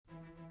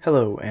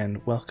Hello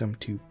and welcome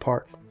to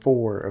part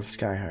 4 of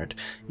Skyheart.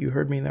 You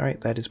heard me right,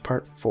 that is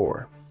part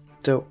 4.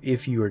 So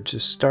if you are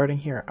just starting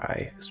here,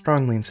 I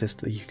strongly insist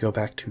that you go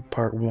back to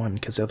part 1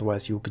 because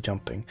otherwise you will be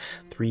jumping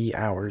 3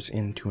 hours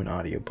into an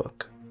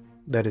audiobook.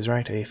 That is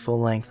right, a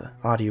full-length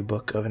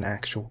audiobook of an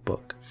actual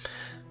book.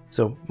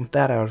 So with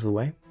that out of the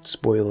way,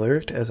 spoiler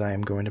alert, as I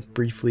am going to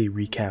briefly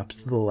recap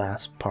the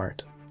last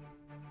part.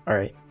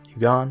 Alright, you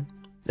gone?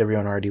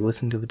 Everyone already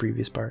listened to the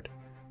previous part?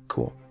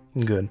 Cool.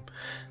 Good.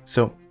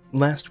 So,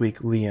 last week,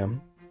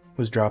 Liam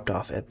was dropped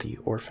off at the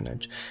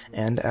orphanage,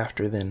 and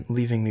after then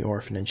leaving the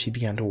orphanage, he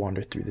began to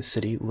wander through the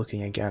city,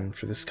 looking again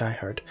for the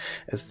Skyheart,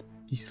 as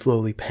he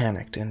slowly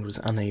panicked and was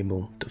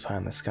unable to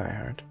find the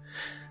Skyheart.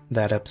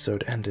 That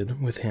episode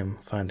ended with him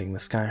finding the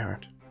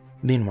Skyheart.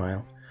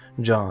 Meanwhile,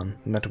 John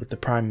met with the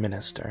Prime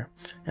Minister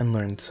and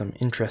learned some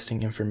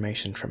interesting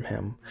information from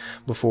him,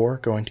 before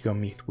going to go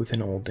meet with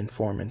an old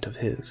informant of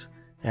his,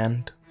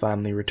 and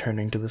finally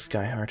returning to the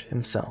Skyheart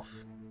himself.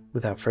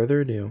 Without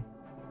further ado,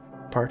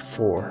 Part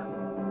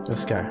 4 of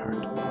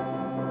Skyheart.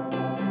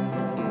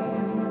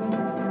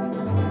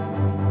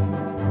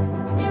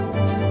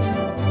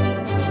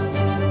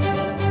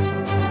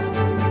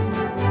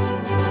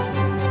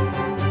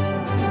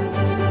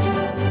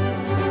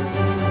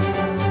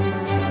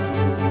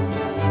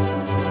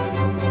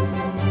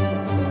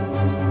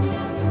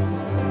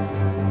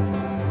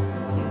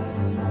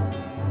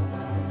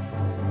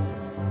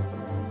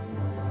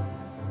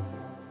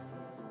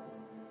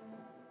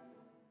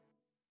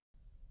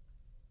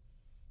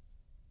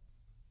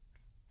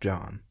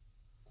 John,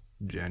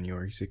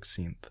 January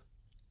 16th.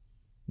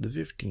 The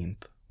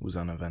 15th was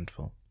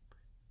uneventful.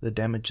 The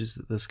damages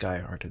that the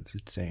Skyheart had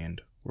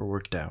sustained were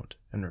worked out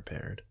and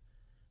repaired.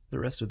 The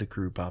rest of the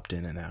crew popped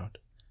in and out,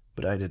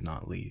 but I did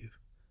not leave.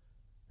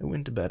 I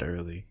went to bed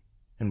early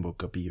and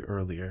woke up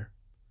earlier.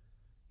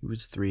 It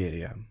was 3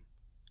 a.m.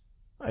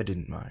 I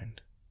didn't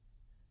mind.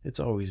 It's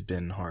always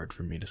been hard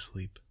for me to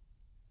sleep.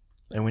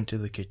 I went to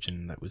the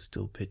kitchen that was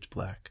still pitch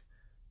black,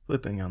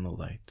 flipping on the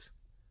lights.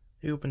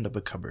 I opened up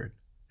a cupboard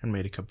and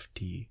made a cup of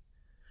tea,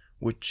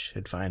 which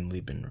had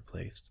finally been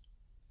replaced.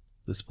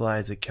 The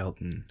supplies at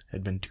Kelton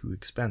had been too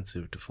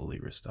expensive to fully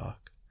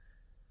restock.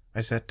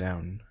 I sat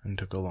down and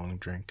took a long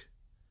drink.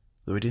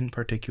 Though I didn't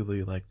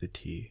particularly like the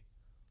tea,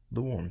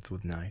 the warmth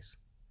was nice.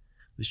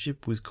 The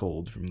ship was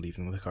cold from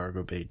leaving the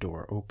cargo bay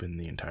door open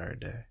the entire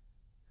day.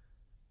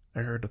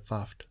 I heard a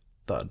soft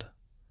thud.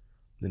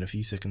 Then a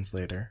few seconds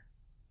later,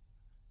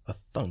 a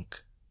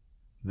thunk.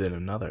 Then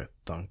another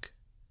thunk.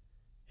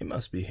 It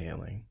must be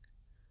hailing.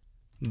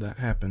 That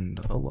happened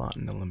a lot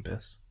in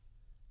Olympus.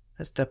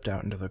 I stepped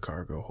out into the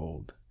cargo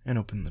hold and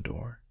opened the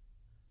door.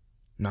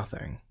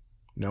 Nothing.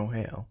 No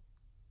hail.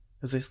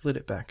 As I slid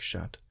it back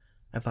shut,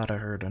 I thought I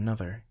heard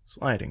another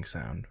sliding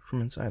sound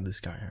from inside the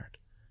Skyheart.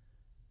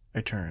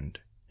 I turned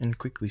and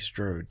quickly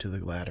strode to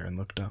the ladder and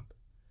looked up.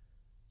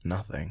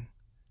 Nothing.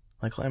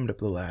 I climbed up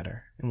the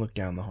ladder and looked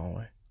down the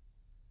hallway.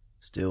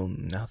 Still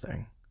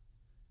nothing.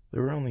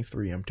 There were only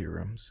 3 empty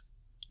rooms.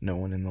 No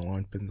one in the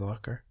Lornpin's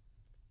locker.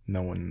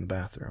 No one in the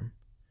bathroom.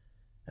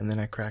 And then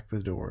I cracked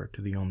the door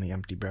to the only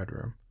empty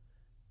bedroom.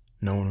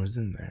 No one was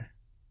in there.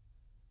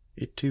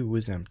 It too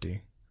was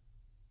empty.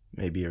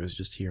 Maybe I was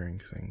just hearing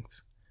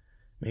things.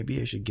 Maybe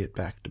I should get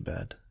back to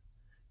bed.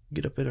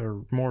 Get up at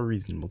a more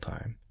reasonable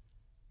time.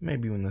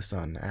 Maybe when the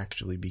sun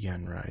actually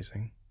began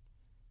rising.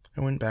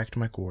 I went back to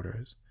my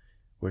quarters,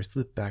 where I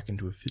slipped back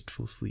into a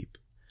fitful sleep,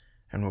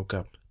 and woke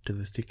up to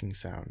the ticking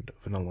sound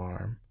of an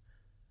alarm.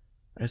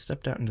 I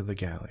stepped out into the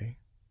galley.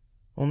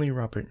 Only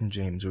Robert and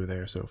James were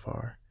there so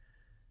far.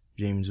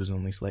 James was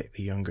only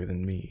slightly younger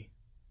than me,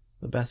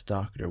 the best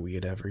doctor we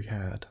had ever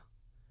had.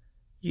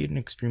 He had an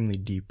extremely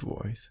deep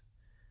voice.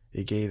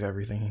 It gave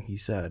everything he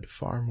said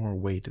far more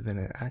weight than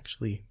it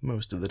actually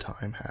most of the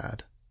time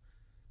had.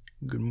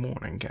 "Good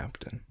morning,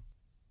 Captain."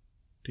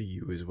 "To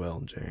you as well,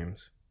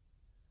 James."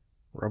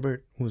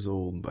 Robert was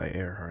old by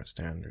Earhart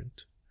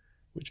standards,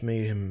 which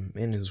made him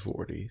in his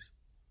 40s,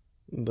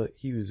 but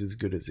he was as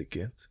good as it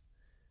gets.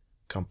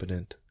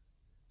 Competent,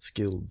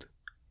 skilled,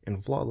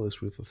 and flawless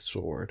with a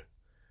sword.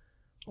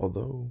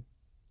 Although,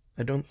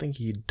 I don't think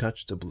he'd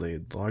touched a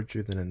blade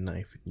larger than a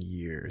knife in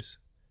years.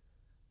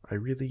 I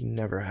really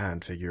never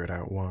had figured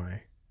out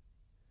why.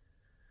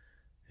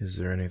 "Is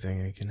there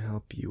anything I can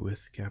help you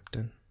with,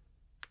 Captain?"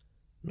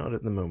 "Not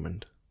at the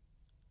moment.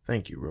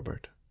 Thank you,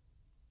 Robert."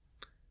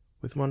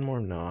 With one more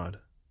nod,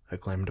 I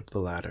climbed up the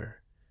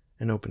ladder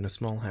and opened a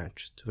small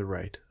hatch to the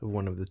right of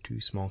one of the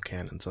 2 small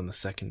cannons on the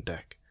second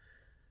deck,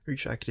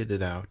 retracted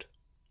it out.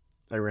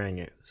 I rang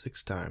it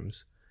 6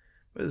 times.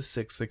 With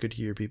 6, I could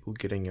hear people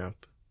getting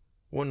up.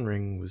 1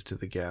 ring was to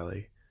the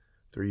galley,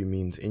 3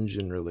 means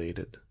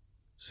engine-related,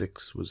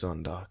 6 was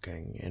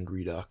undocking and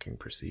redocking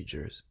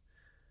procedures.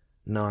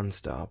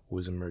 Non-stop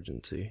was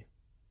emergency.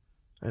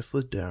 I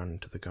slid down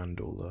to the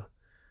gondola,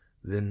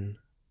 then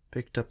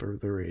picked up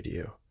the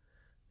radio.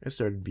 I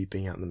started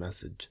beeping out the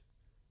message.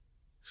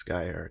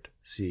 "Skyheart,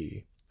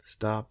 C,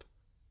 stop,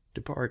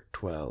 depart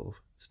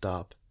 12,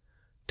 stop,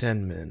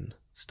 10 men,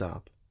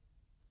 stop."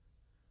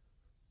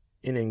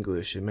 In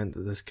English, it meant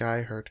that the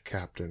Skyheart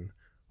captain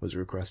was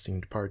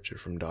requesting departure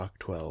from Dock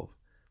 12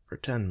 for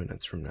 10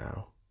 minutes from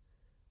now.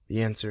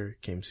 The answer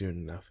came soon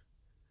enough.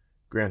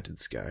 Granted,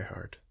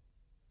 Skyheart.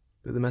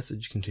 But the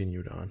message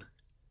continued on.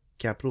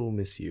 Capital will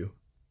miss you.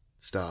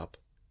 Stop.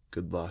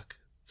 Good luck.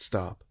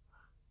 Stop.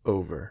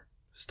 Over.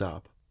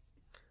 Stop.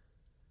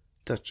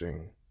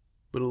 Touching,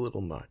 but a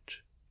little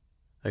much.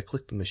 I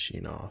clicked the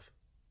machine off.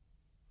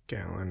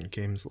 Gallon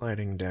came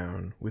sliding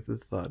down with a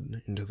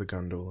thud into the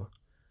gondola.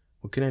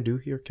 What can I do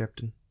here,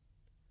 Captain?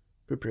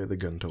 Prepare the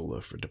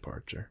gondola for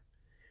departure.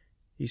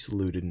 He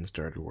saluted and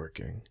started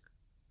working.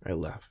 I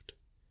left.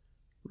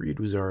 Reed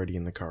was already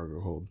in the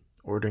cargo hold,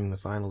 ordering the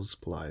final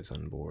supplies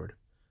on board.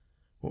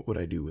 What would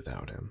I do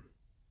without him?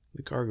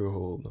 The cargo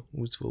hold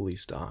was fully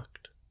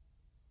stocked.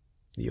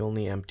 The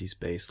only empty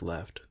space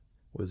left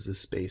was the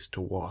space to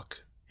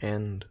walk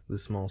and the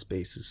small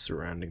spaces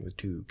surrounding the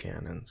two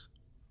cannons.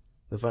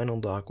 The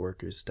final dock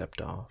workers stepped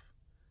off.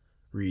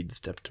 Reed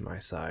stepped to my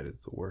side as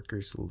the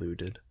workers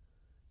saluted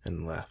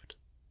and left.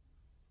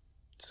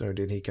 So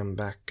did he come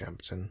back,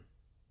 Captain?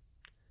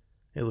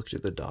 I looked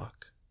at the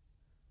dock.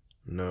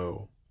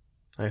 No,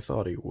 I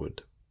thought he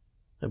would.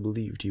 I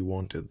believed he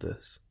wanted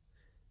this.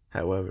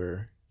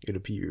 However, it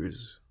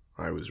appears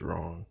I was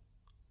wrong.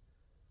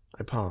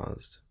 I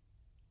paused,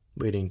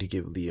 waiting to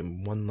give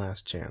Liam one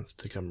last chance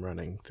to come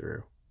running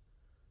through.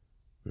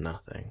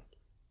 Nothing.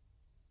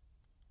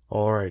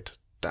 All right,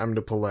 time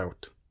to pull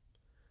out.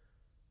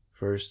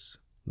 First,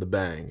 the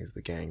bang as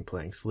the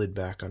gangplank slid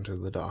back onto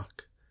the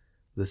dock,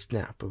 the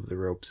snap of the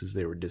ropes as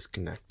they were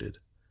disconnected,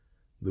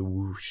 the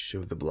whoosh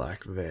of the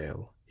black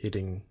veil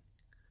hitting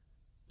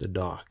the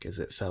dock as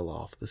it fell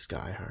off the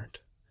Skyheart.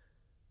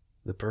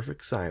 The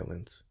perfect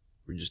silence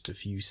for just a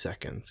few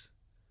seconds,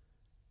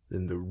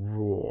 then the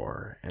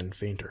roar and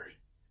fainter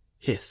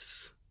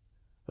hiss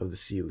of the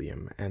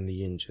celium and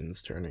the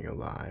engines turning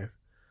alive.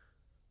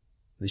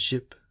 The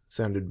ship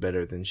sounded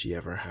better than she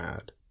ever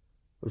had.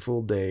 A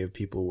full day of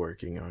people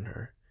working on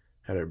her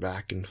had her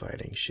back in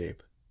fighting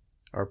shape.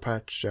 Our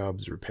patch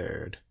jobs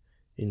repaired,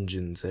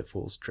 engines at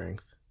full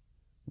strength.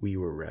 We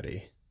were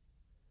ready.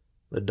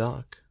 The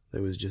dock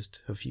that was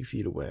just a few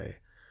feet away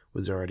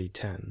was already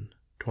 10,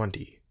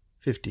 20,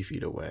 50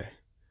 feet away.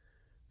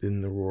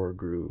 Then the roar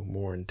grew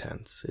more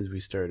intense as we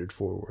started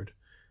forward,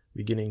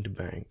 beginning to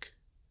bank.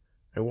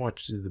 I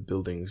watched as the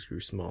buildings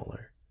grew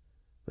smaller.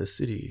 The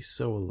city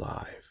so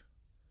alive.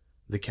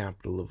 The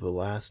capital of the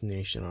last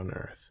nation on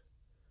Earth.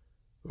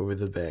 Over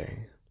the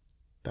bay,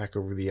 back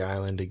over the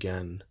island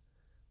again,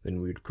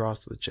 then we'd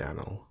cross the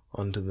channel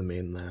onto the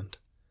mainland,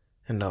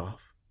 and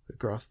off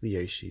across the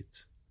ice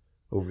sheets,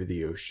 over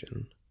the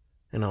ocean,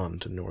 and on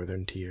to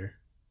Northern Tier.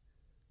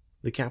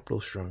 The capital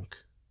shrunk,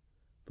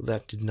 but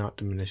that did not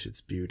diminish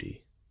its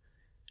beauty.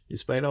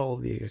 Despite all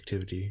of the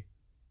activity,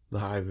 the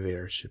hive of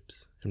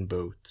airships and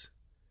boats,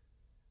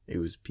 it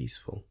was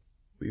peaceful.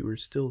 We were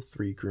still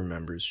 3 crew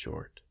members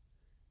short.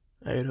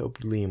 I had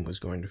hoped Liam was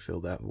going to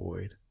fill that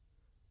void,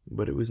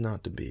 but it was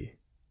not to be.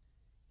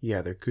 He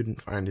either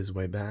couldn't find his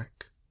way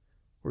back,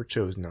 or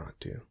chose not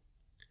to.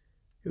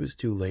 It was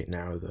too late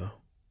now, though.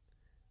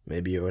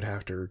 Maybe I would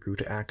have to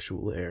recruit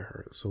actual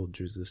Earhart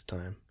soldiers this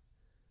time.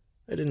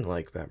 I didn't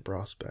like that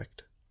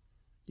prospect.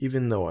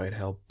 Even though I'd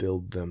helped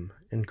build them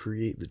and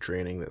create the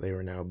training that they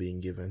were now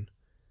being given,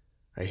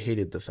 I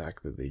hated the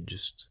fact that they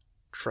just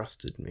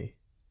trusted me.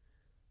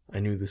 I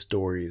knew the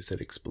stories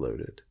had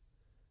exploded.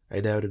 I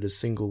doubted a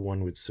single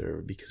one would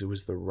serve because it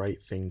was the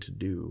right thing to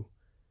do,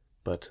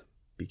 but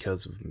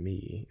because of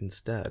me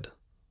instead.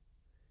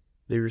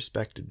 They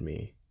respected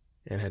me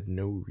and had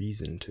no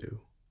reason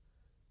to.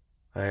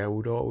 I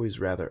would always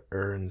rather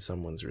earn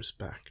someone's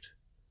respect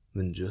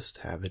than just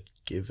have it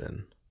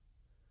given.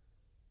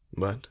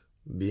 But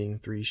being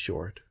 3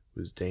 short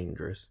was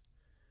dangerous.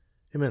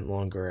 It meant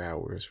longer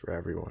hours for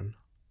everyone,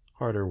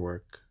 harder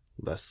work,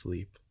 less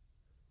sleep,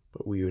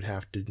 but we would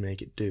have to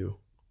make it do.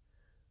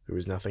 There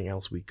was nothing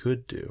else we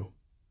could do.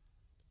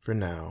 For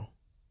now,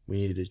 we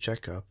needed to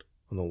check up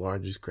on the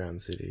largest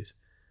ground cities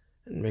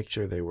and make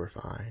sure they were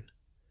fine.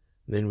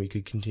 Then we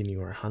could continue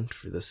our hunt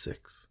for the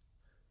 6th.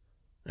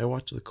 I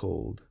watched the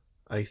cold,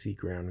 icy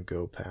ground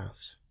go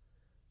past.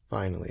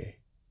 Finally,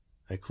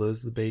 I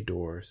closed the bay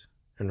doors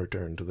and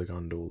returned to the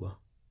gondola.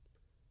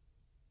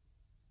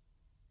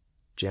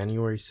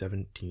 January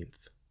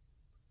 17th.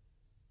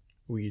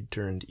 We had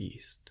turned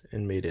east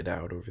and made it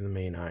out over the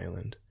main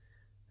island,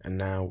 and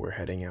now we're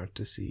heading out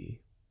to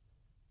sea.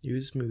 It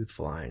was smooth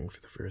flying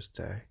for the first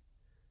day,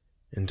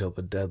 until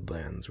the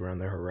Deadlands were on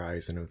the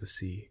horizon of the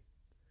sea,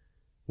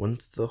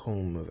 once the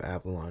home of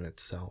Avalon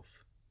itself.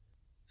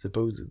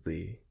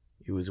 Supposedly,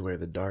 it was where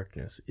the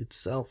darkness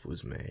itself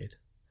was made.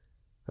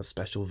 A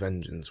special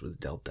vengeance was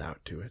dealt out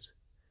to it.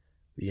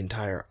 The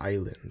entire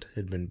island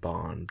had been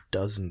bombed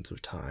dozens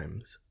of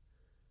times.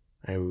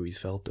 I always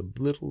felt a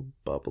little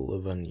bubble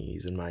of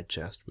unease in my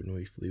chest when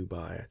we flew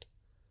by it.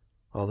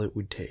 All it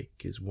would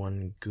take is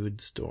one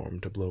good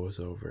storm to blow us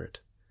over it.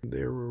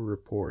 There were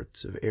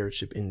reports of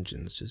airship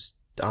engines just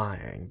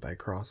dying by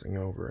crossing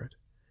over it,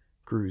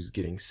 crews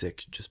getting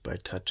sick just by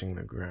touching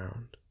the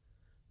ground,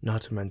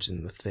 not to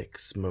mention the thick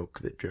smoke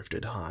that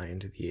drifted high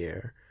into the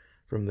air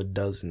from the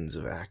dozens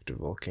of active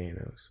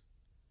volcanoes.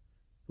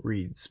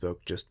 Reed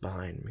spoke just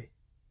behind me.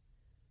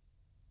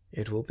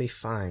 "It will be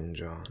fine,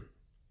 John.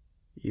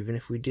 Even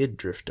if we did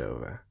drift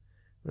over,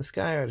 the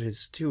Skyheart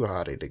is too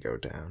hardy to go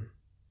down."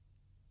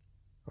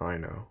 "I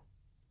know."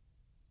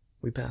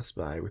 We passed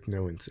by with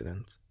no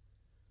incidents.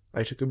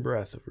 I took a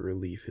breath of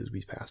relief as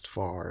we passed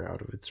far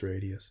out of its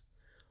radius,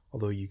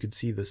 although you could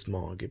see the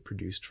smog it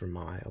produced for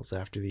miles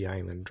after the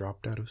island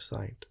dropped out of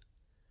sight.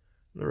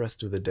 The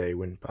rest of the day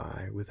went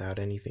by without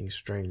anything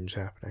strange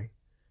happening.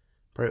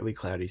 Partly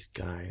cloudy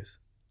skies,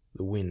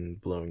 the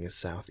wind blowing us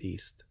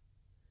southeast.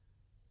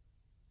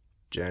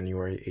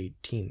 January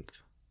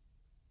 18th.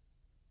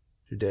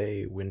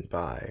 Today went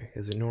by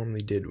as it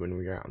normally did when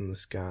we were out in the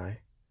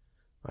sky.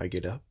 I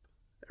get up,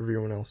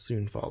 everyone else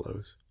soon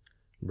follows.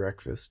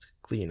 Breakfast,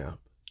 clean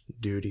up,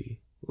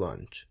 duty,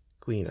 lunch,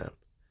 clean up,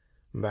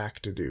 back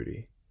to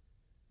duty.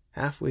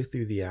 Halfway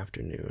through the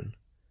afternoon,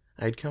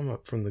 I had come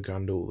up from the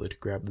gondola to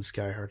grab the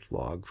Skyheart's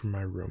log from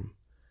my room.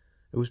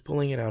 I was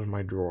pulling it out of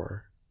my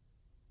drawer,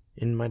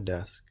 in my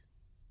desk,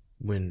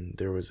 when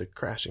there was a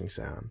crashing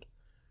sound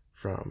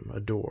from a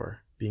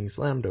door being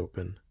slammed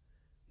open,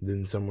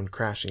 then someone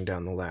crashing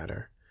down the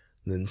ladder,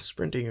 then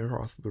sprinting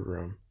across the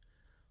room.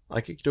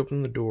 I kicked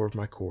open the door of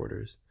my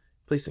quarters,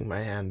 placing my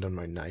hand on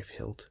my knife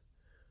hilt.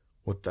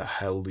 "What the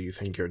hell do you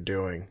think you're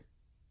doing?"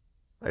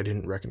 I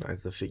didn't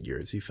recognize the figure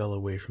as he fell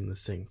away from the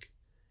sink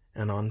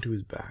and onto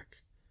his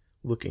back,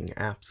 looking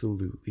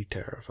absolutely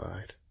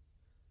terrified.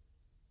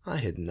 I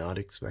had not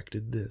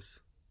expected this.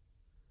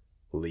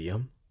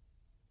 Liam?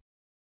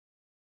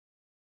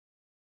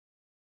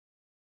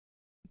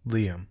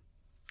 Liam.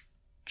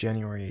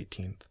 January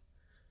 18th.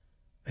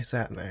 I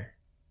sat there.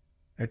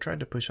 I tried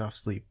to push off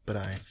sleep, but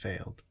I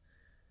failed.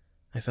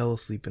 I fell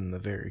asleep in the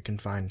very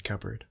confined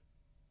cupboard.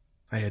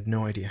 I had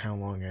no idea how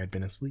long I had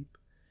been asleep.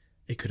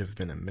 It could have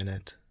been a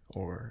minute,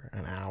 or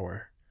an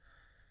hour,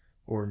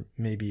 or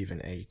maybe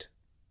even 8.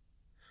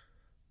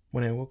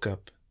 When I woke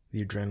up,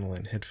 the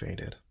adrenaline had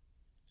faded,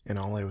 and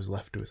all I was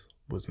left with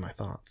was my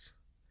thoughts.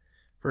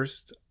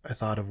 First, I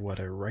thought of what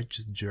a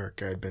righteous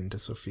jerk I had been to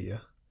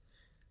Sophia,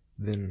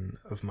 then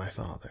of my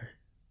father,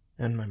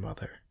 and my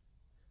mother.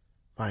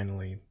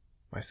 Finally,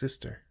 my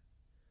sister.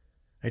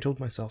 I told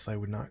myself I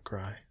would not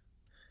cry,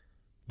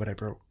 but I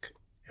broke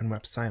and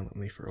wept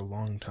silently for a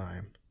long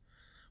time.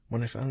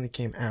 When I finally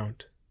came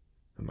out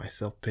of my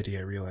self-pity,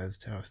 I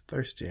realized how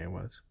thirsty I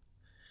was.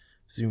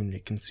 Soon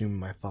it consumed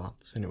my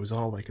thoughts, and it was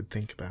all I could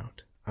think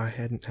about. I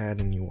hadn't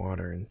had any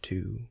water in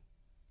 2,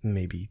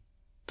 maybe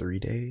 3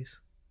 days.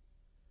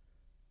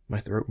 My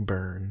throat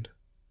burned.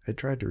 I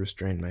tried to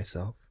restrain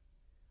myself.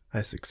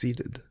 I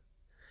succeeded.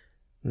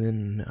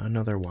 Then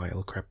another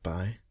while crept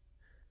by.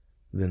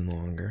 Then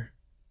longer.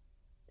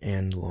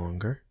 And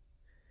longer.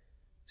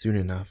 Soon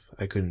enough,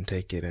 I couldn't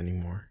take it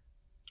anymore.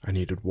 I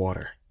needed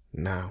water,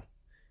 now.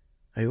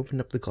 I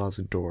opened up the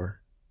closet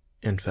door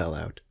and fell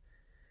out.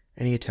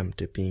 Any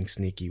attempt at being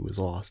sneaky was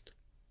lost.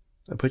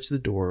 I pushed the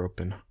door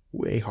open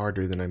way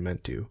harder than I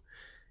meant to.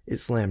 It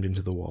slammed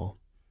into the wall.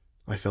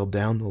 I fell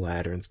down the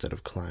ladder instead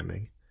of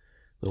climbing.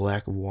 The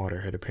lack of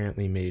water had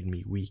apparently made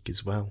me weak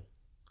as well.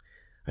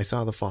 I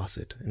saw the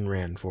faucet and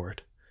ran for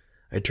it.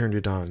 I turned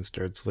it on and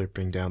started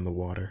slurping down the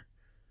water.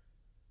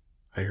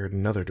 I heard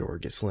another door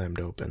get slammed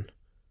open.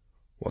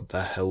 "What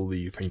the hell do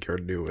you think you're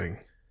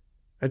doing?"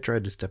 I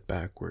tried to step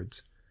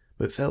backwards,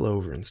 but fell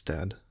over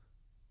instead.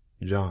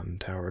 John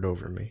towered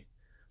over me,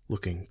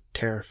 looking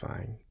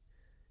terrifying.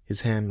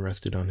 His hand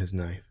rested on his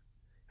knife,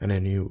 and I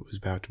knew it was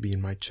about to be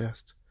in my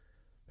chest.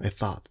 My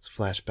thoughts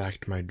flashed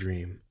back to my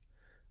dream.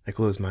 I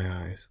closed my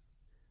eyes,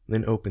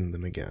 then opened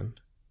them again.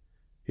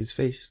 His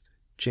face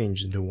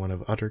changed into one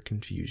of utter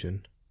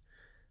confusion.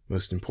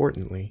 Most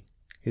importantly,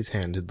 his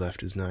hand had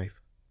left his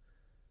knife.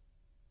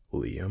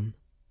 "Liam?"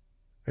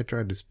 I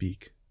tried to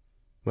speak,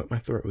 but my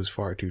throat was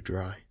far too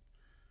dry.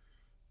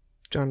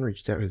 John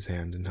reached out his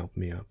hand and helped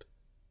me up.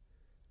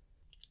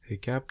 "Hey,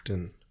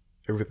 Captain,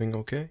 everything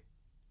okay?"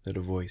 said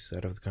a voice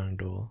out of the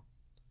gondola.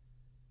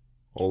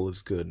 "All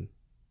is good."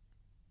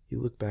 He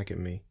looked back at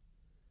me.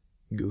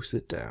 "Go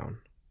sit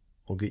down.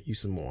 I'll get you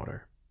some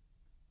water."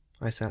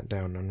 I sat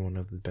down on one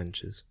of the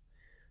benches.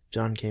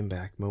 John came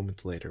back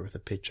moments later with a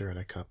pitcher and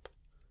a cup.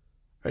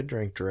 I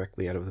drank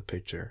directly out of the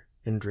pitcher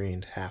and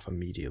drained half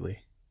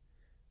immediately.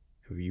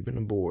 "Have you been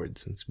aboard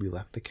since we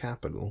left the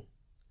capital?"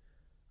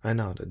 I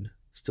nodded,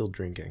 still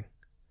drinking.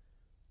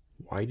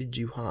 "Why did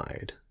you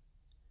hide?"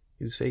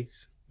 His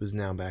face was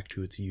now back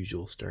to its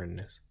usual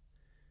sternness.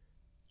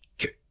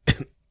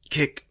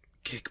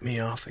 Kick me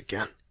off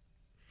again,"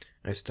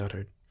 I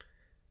stuttered.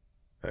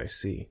 "I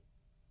see."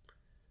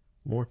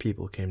 More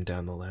people came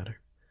down the ladder.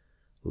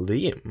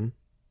 "Liam!"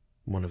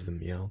 one of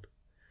them yelled.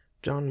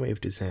 John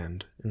waved his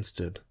hand and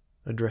stood,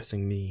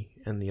 addressing me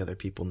and the other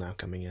people now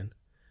coming in.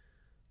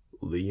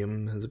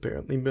 "Liam has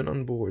apparently been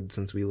on board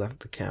since we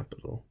left the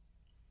capital.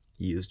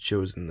 He has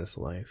chosen this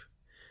life.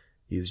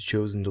 He has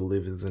chosen to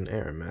live as an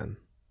airman.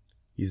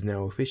 He's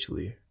now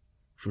officially,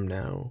 from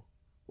now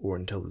or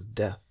until his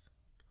death,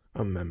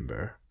 a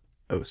member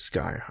of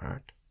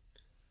Skyheart.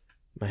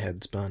 My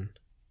head spun.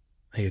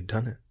 I had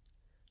done it.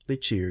 They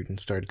cheered and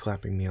started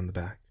clapping me on the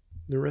back.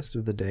 The rest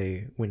of the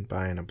day went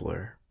by in a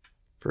blur.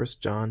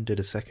 First, John did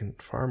a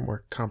second, far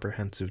more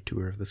comprehensive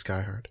tour of the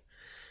Skyheart.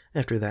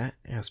 After that,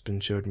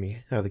 Aspen showed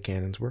me how the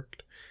cannons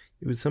worked.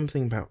 It was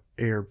something about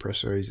air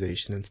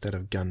pressurization instead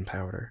of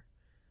gunpowder.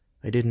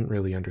 I didn't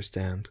really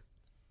understand.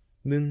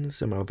 Then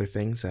some other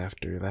things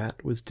after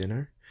that was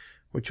dinner,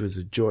 which was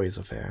a joyous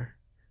affair.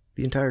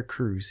 The entire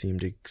crew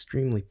seemed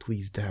extremely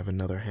pleased to have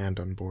another hand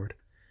on board.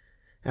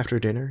 After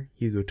dinner,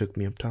 Hugo took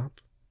me up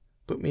top,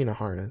 put me in a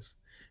harness,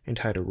 and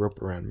tied a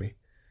rope around me.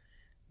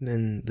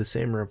 Then the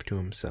same rope to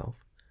himself,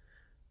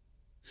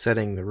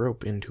 setting the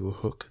rope into a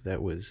hook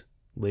that was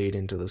laid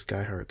into the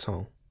Skyheart's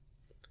hull.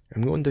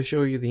 "I'm going to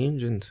show you the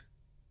engines,"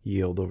 he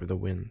yelled over the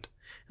wind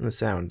and the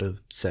sound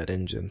of set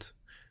engines.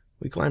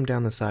 We climbed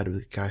down the side of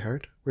the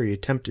Skyheart, where he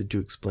attempted to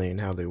explain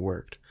how they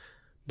worked,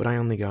 but I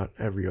only got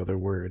every other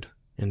word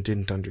and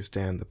didn't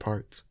understand the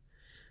parts.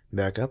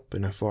 Back up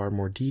in a far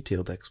more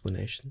detailed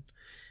explanation,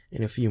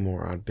 and a few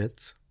more odd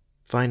bits.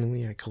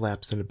 Finally, I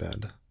collapsed into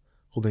bed,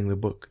 holding the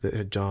book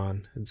that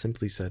John had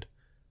simply said,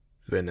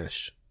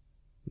 "Finish,"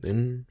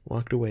 then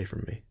walked away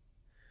from me.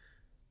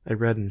 I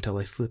read until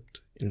I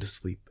slipped into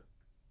sleep.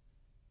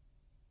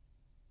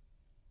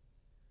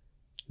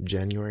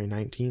 January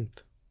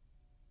 19th.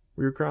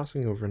 We were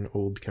crossing over an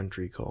old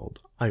country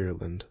called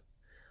Ireland,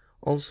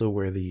 also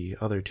where the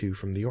other two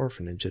from the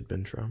orphanage had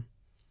been from.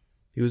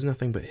 It was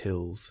nothing but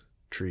hills,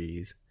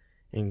 trees,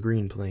 and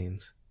green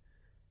plains.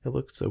 It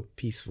looked so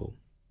peaceful.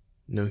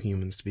 No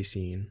humans to be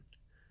seen,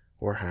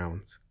 or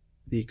hounds.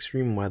 The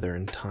extreme weather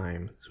and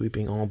time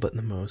sweeping all but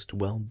the most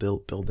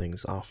well-built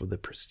buildings off of the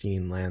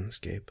pristine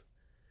landscape.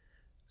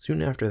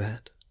 Soon after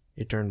that,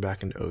 it turned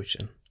back into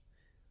ocean.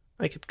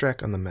 I kept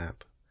track on the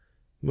map.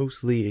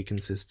 Mostly it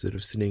consisted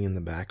of sitting in the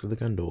back of the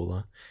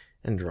gondola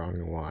and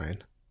drawing a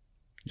line.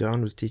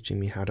 John was teaching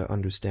me how to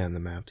understand the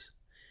maps.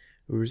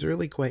 It was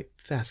really quite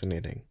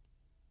fascinating.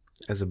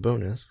 As a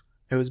bonus,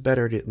 I was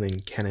better at it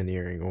than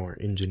cannoneering or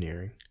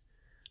engineering.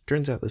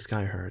 Turns out the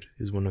Skyheart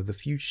is one of the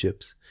few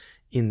ships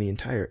in the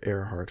entire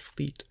Earhart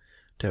fleet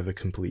to have a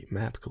complete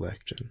map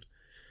collection,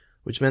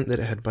 which meant that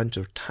it had a bunch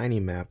of tiny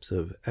maps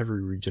of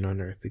every region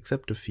on Earth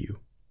except a few.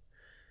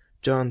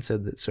 John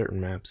said that certain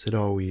maps had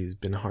always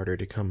been harder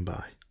to come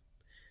by.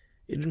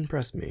 It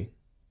impressed me.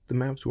 The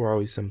maps were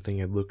always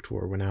something I'd looked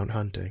for when out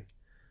hunting.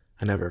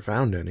 I never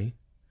found any.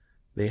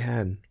 They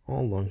had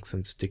all long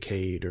since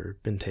decayed or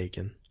been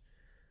taken.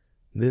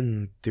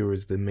 Then there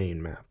was the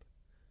main map,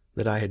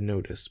 that I had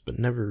noticed but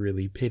never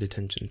really paid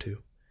attention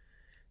to.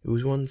 It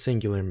was one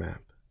singular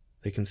map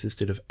that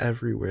consisted of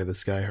everywhere the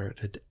Skyheart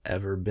had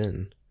ever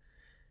been.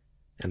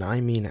 And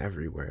I mean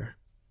everywhere.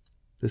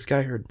 The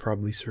Skyheart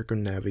probably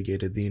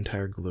circumnavigated the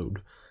entire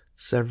globe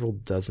several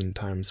dozen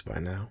times by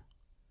now.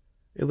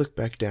 I looked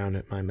back down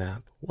at my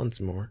map once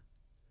more.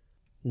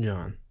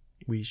 "John,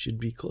 we should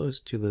be close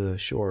to the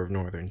shore of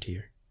Northern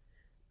Tier."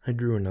 I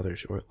drew another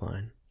short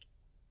line.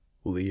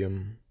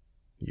 "Liam,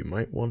 you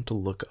might want to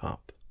look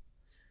up."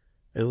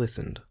 I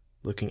listened,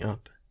 looking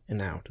up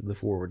and out the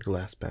forward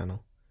glass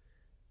panel.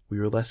 We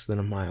were less than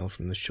a mile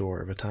from the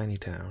shore of a tiny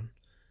town,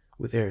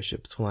 with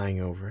airships flying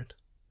over it.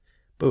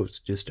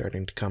 Boats just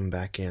starting to come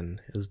back in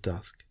as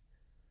dusk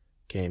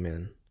came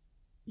in.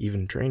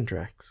 Even train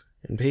tracks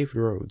and paved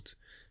roads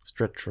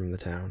stretched from the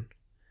town.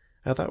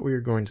 I thought we were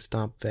going to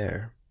stop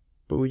there,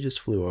 but we just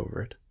flew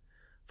over it,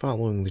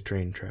 following the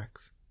train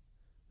tracks.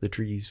 The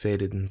trees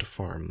faded into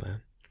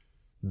farmland,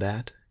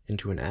 that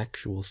into an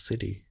actual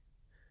city.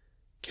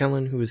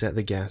 Kellen, who was at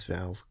the gas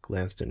valve,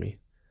 glanced at me.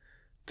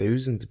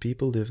 Thousands of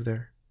people live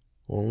there,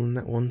 all in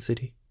that one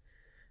city,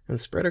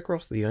 and spread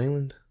across the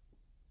island.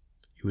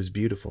 It was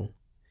beautiful.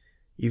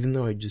 Even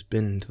though I'd just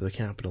been to the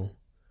capital,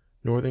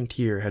 Northern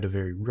Tier had a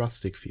very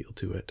rustic feel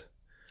to it.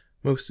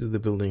 Most of the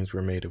buildings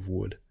were made of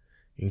wood,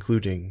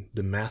 including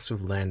the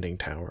massive landing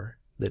tower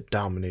that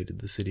dominated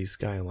the city's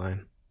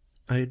skyline.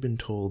 I had been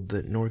told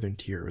that Northern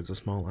Tier was a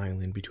small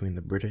island between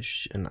the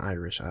British and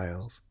Irish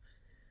Isles.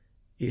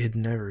 It had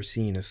never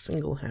seen a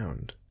single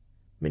hound.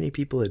 Many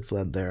people had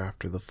fled there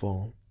after the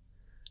fall.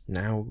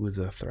 Now it was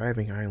a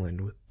thriving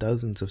island with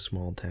dozens of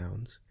small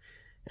towns,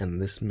 and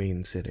this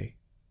main city.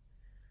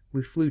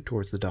 We flew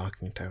towards the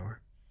docking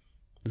tower.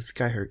 The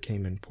Skyheart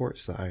came in port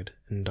side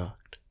and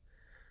docked.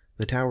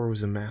 The tower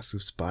was a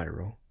massive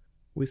spiral,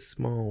 with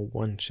small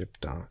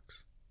one-ship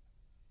docks.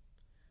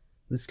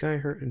 The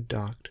Skyheart had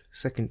docked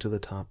second to the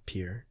top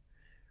pier.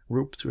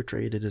 Ropes were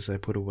traded as I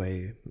put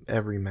away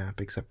every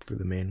map except for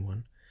the main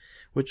one,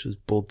 which was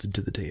bolted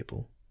to the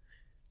table.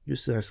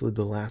 Just as I slid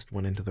the last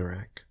one into the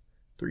rack,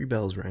 3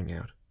 bells rang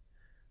out,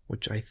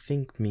 which I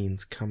think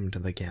means "come to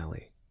the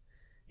galley."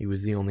 It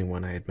was the only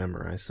one I had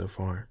memorized so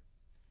far.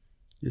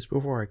 Just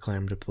before I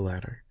climbed up the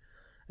ladder,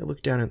 I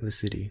looked down at the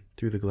city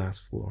through the glass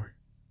floor.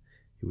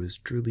 It was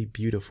truly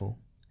beautiful,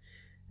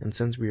 and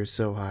since we were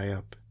so high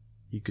up,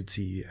 you could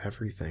see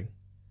everything.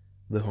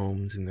 The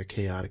homes in their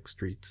chaotic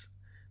streets,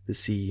 the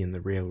sea and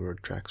the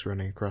railroad tracks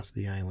running across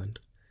the island.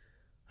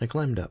 I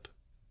climbed up.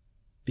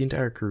 The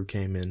entire crew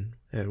came in,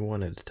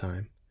 one at a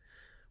time.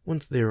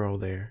 Once they were all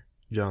there,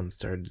 John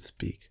started to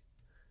speak.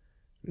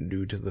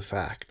 "Due to the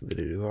fact that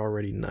it is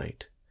already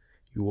night,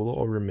 you will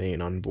all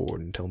remain on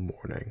board until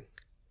morning."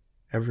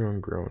 Everyone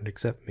groaned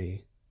except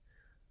me.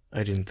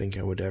 I didn't think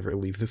I would ever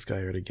leave the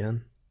Skyheart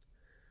again.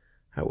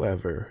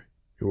 "However,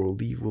 your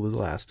leave will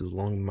last as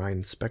long as my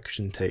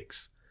inspection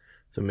takes,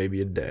 so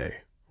maybe a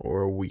day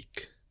or a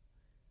week."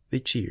 They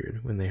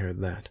cheered when they heard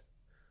that.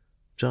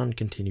 John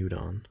continued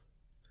on.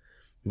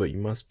 "But you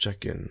must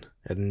check in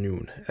at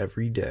noon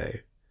every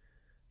day."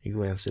 He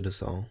glanced at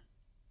us all.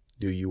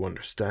 "Do you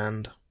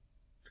understand?"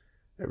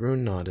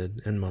 Everyone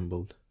nodded and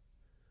mumbled.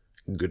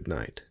 "Good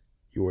night.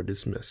 You are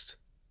dismissed."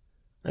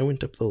 I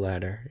went up the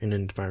ladder and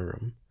into my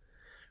room.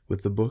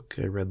 With the book,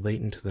 I read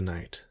late into the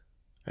night.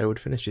 I would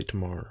finish it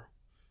tomorrow.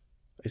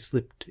 I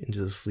slipped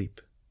into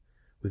sleep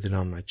with it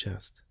on my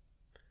chest.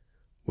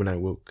 When I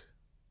woke,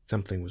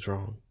 something was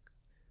wrong.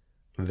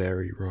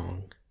 Very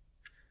wrong.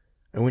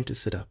 I went to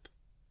sit up.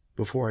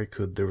 Before I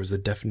could, there was a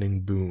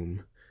deafening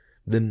boom.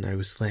 Then I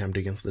was slammed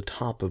against the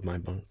top of my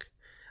bunk,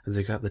 as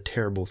I got the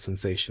terrible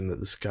sensation that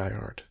the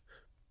Skyheart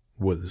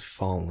was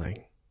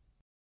falling.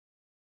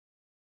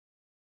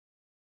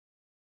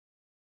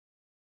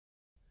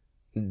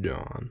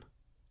 Dawn,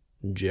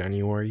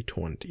 January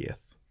 20th.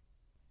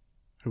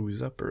 I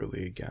was up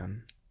early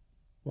again,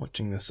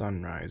 watching the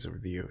sunrise over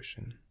the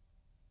ocean.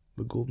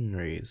 The golden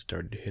rays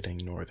started hitting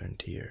northern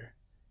tier,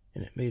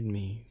 and it made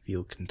me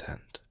feel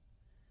content.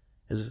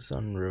 As the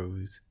sun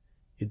rose,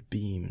 its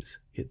beams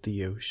hit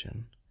the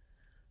ocean.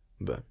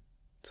 But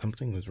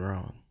something was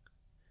wrong.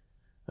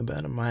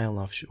 About a mile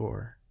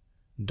offshore,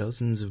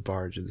 dozens of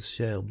barges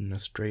sailed in a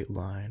straight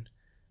line,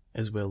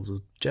 as well as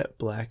a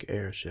jet-black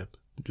airship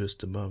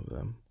just above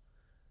them.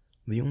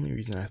 The only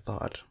reason I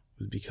thought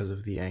was because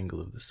of the angle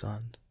of the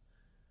sun.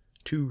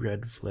 2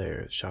 red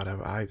flares shot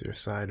out either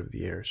side of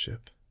the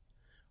airship,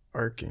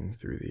 arcing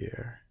through the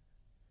air.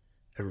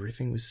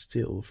 Everything was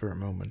still for a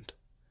moment,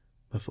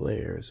 the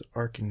flares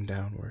arcing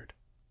downward.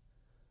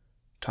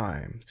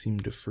 Time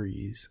seemed to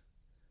freeze.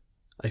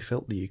 I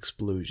felt the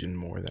explosion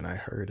more than I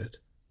heard it.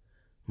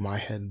 My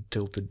head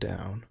tilted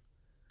down.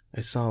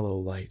 I saw the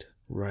light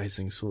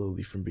rising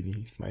slowly from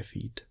beneath my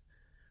feet,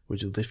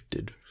 which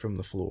lifted from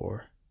the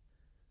floor.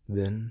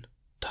 Then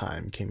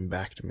time came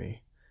back to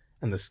me,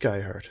 and the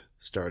Skyheart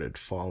started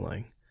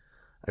falling.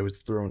 I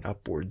was thrown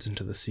upwards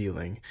into the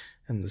ceiling,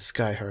 and the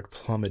Skyheart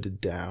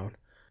plummeted down.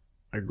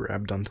 I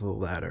grabbed onto the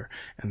ladder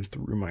and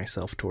threw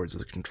myself towards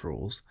the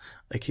controls.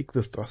 I kicked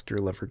the thruster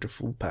lever to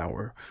full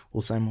power,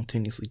 while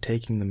simultaneously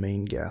taking the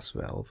main gas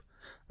valve.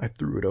 I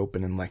threw it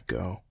open and let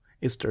go.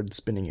 It started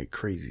spinning at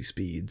crazy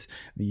speeds.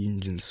 The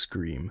engines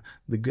screamed.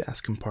 The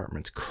gas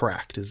compartments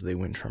cracked as they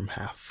went from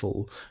half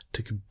full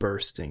to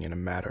bursting in a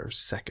matter of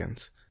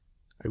seconds.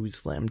 I was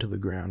slammed to the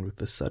ground with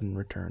the sudden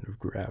return of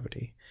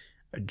gravity.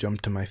 I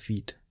jumped to my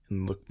feet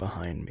and looked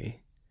behind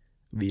me.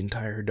 The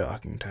entire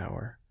docking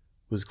tower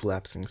was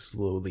collapsing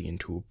slowly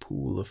into a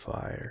pool of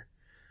fire,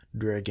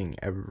 dragging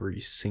every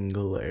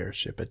single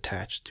airship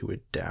attached to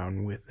it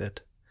down with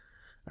it.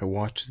 I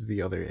watched as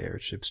the other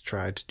airships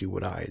tried to do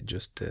what I had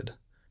just did.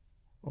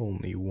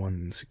 Only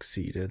one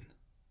succeeded.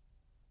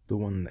 The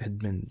one that had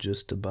been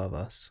just above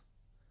us.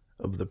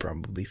 Of the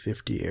probably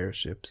 50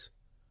 airships,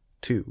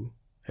 2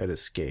 had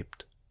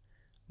escaped.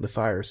 The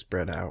fire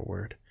spread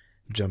outward,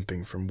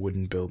 jumping from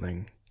wooden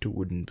building to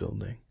wooden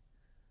building,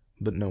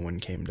 but no one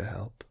came to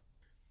help.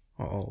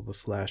 All the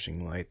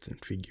flashing lights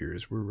and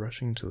figures were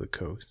rushing to the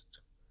coast.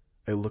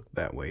 I looked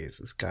that way as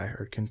the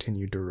Skyheart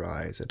continued to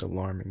rise at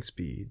alarming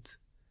speeds.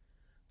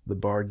 The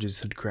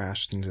barges had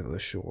crashed into the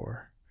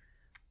shore.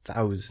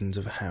 Thousands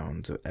of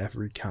hounds of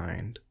every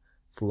kind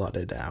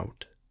flooded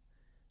out.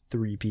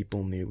 3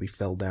 people nearly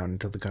fell down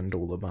into the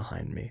gondola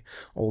behind me,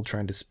 all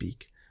trying to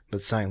speak,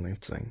 but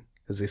silencing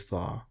as they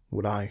saw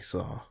what I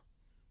saw.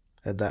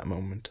 At that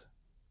moment,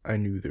 I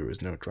knew there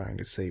was no trying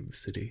to save the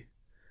city.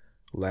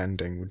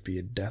 Landing would be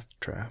a death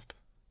trap.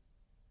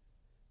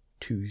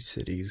 2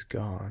 cities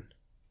gone.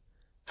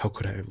 How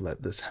could I have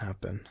let this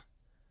happen?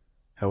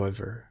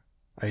 However,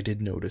 I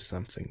did notice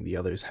something the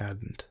others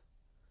hadn't.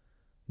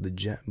 The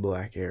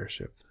jet-black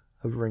airship,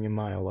 hovering a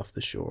mile off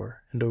the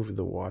shore and over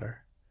the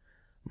water.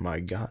 My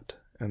gut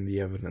and the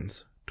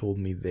evidence told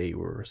me they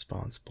were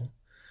responsible.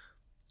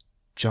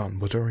 "John,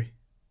 what are we?"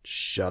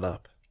 "Shut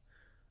up."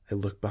 I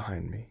looked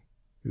behind me.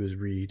 It was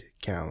Reed,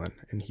 Callan,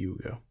 and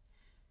Hugo.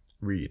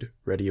 "Reed,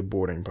 ready a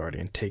boarding party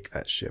and take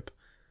that ship."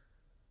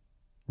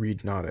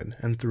 Reed nodded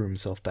and threw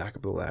himself back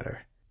up the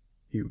ladder.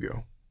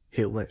 "Hugo,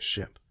 hail that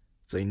ship.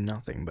 Say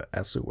nothing but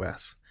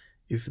SOS.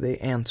 If they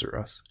answer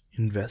us,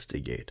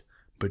 investigate,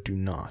 but do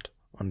not,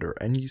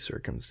 under any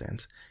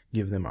circumstance,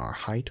 give them our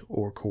height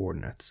or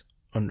coordinates.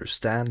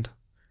 Understand?"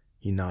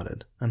 He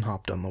nodded and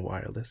hopped on the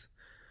wireless.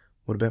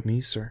 "What about me,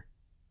 sir?"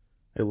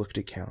 I looked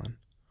at Callan.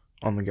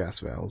 "On the gas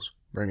valves.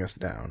 Bring us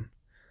down."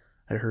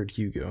 I heard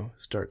Hugo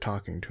start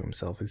talking to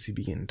himself as he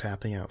began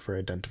tapping out for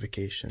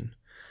identification.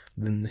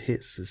 then the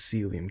hiss as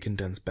Celium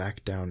condensed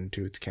back down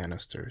into its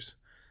canisters.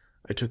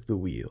 I took the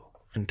wheel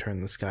and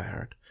turned the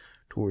Skyheart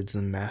towards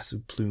the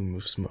massive plume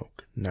of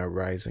smoke now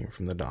rising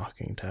from the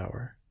docking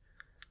tower.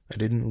 I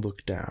didn't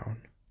look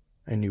down.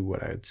 I knew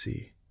what I would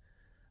see.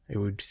 I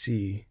would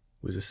see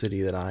was a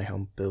city that I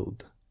helped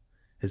build,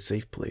 a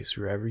safe place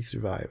for every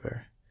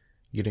survivor,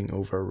 getting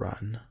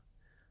overrun,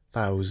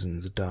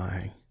 thousands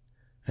dying,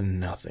 and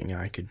nothing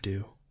I could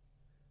do.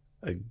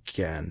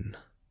 Again.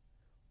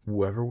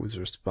 Whoever was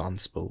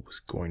responsible was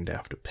going to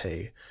have to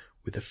pay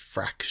with a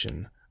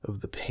fraction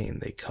of the pain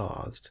they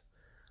caused.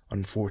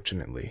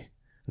 Unfortunately,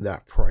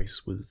 that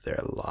price was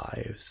their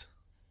lives.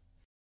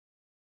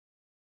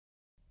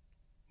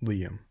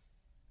 Liam,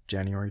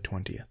 January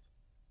 20th.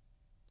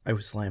 I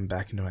was slammed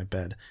back into my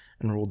bed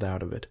and rolled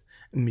out of it,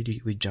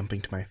 immediately jumping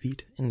to my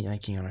feet and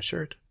yanking on a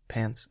shirt,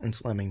 pants, and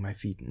slamming my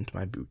feet into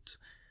my boots.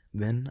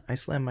 Then I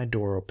slammed my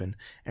door open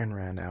and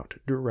ran out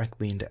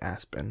directly into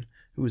Aspen,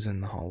 who was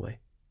in the hallway.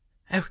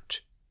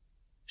 Ouch!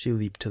 She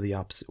leaped to the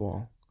opposite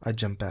wall. I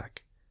jumped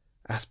back.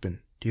 Aspen,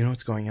 do you know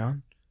what's going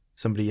on?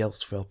 Somebody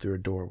else fell through a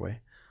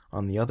doorway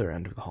on the other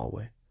end of the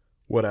hallway.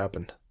 What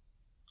happened?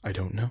 I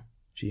don't know,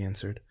 she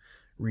answered.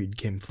 Reed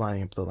came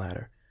flying up the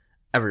ladder.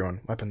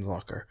 Everyone, weapons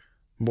locker.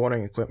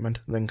 Boarding equipment,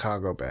 then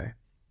cargo bay.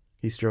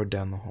 He strode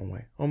down the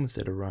hallway, almost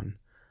at a run.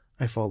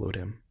 I followed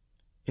him.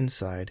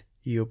 Inside,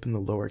 he opened the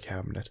lower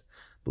cabinet,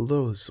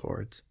 below the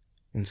swords.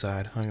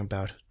 Inside hung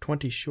about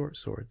 20 short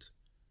swords.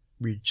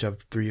 Reed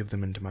shoved 3 of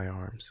them into my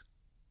arms.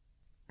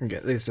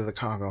 Get these to the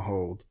cargo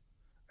hold.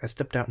 I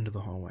stepped out into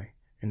the hallway,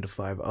 into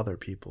 5 other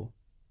people.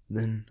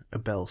 Then a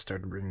bell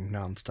started ringing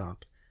nonstop,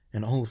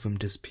 and all of them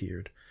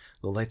disappeared.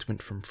 The lights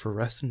went from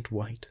fluorescent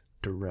white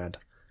to red.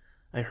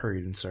 I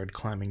hurried and started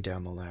climbing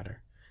down the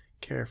ladder,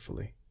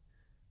 carefully.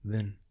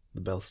 Then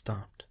the bell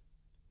stopped.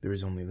 There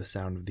was only the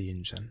sound of the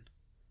engine.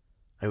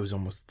 I was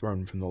almost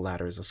thrown from the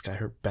ladder as the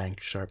Skyheart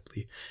banked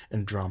sharply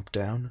and dropped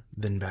down,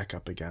 then back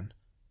up again.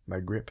 My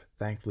grip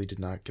thankfully did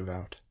not give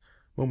out.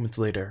 Moments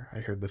later, I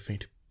heard the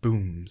faint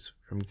booms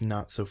from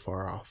not so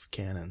far off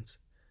cannons.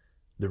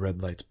 The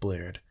red lights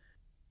blared.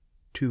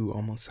 2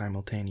 almost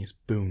simultaneous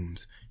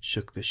booms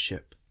shook the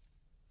ship.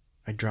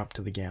 I dropped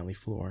to the galley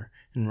floor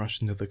and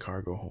rushed into the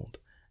cargo hold.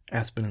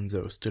 Aspen and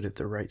Zoe stood at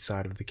the right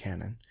side of the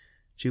cannon.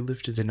 She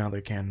lifted another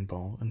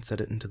cannonball and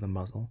set it into the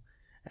muzzle.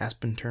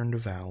 Aspen turned a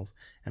valve,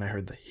 and I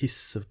heard the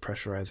hiss of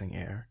pressurizing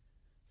air.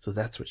 So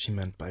that's what she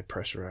meant by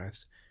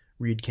pressurized.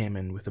 Reed came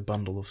in with a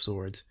bundle of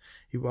swords.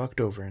 He walked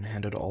over and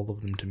handed all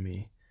of them to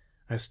me.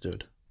 I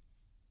stood.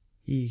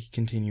 He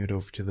continued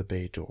over to the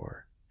bay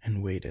door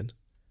and waited.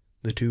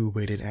 The 2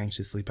 waited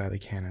anxiously by the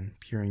cannon,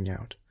 peering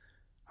out.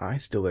 I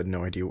still had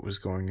no idea what was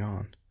going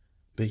on,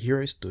 but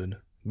here I stood,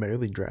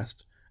 barely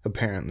dressed,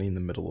 apparently in the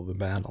middle of a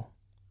battle.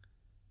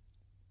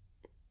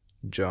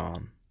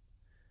 John.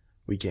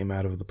 We came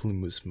out of the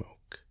plume of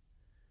smoke.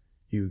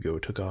 Hugo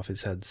took off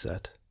his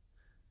headset.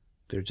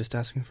 They're just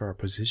asking for our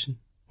position?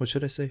 What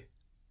should I say?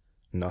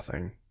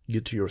 Nothing.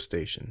 Get to your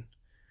station.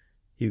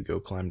 Hugo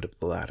climbed up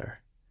the ladder.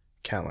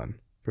 Callan,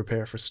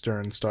 prepare for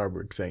stern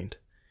starboard feint.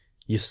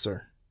 Yes,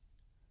 sir.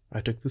 I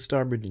took the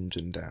starboard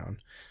engine down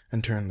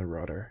and turned the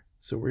rudder,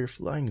 so we were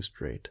flying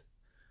straight.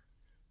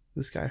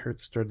 The Skyheart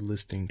started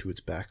listing to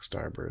its back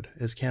starboard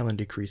as Callan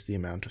decreased the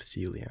amount of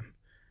celium.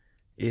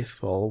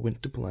 If all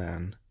went to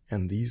plan,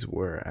 and these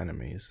were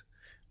enemies,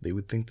 they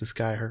would think the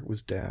Skyheart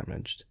was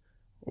damaged,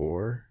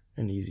 or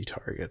an easy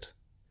target.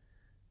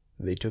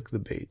 They took the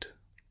bait.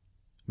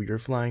 We were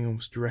flying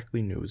almost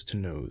directly nose to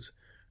nose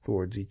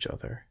towards each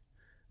other.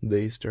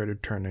 They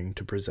started turning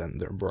to present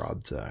their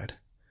broadside.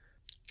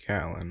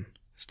 Callan,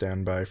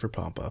 stand by for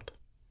pop-up.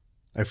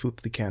 I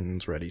flipped the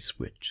cannon's ready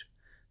switch.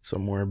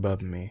 Somewhere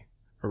above me,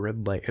 a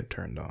red light had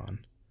turned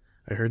on.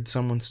 I heard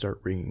someone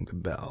start ringing the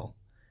bell.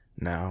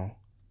 Now,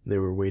 they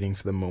were waiting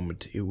for the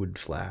moment it would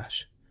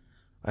flash.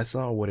 I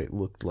saw what it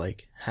looked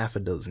like, 6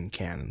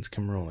 cannons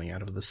come rolling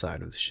out of the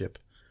side of the ship.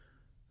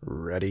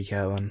 Ready,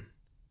 Callan?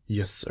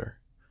 Yes, sir.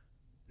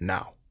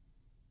 Now.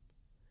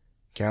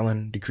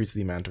 Callan decreased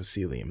the amount of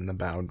celium in the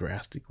bow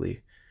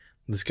drastically.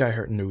 The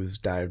Skyheart nose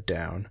dived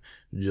down,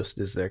 just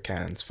as their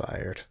cannons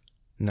fired.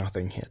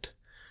 Nothing hit.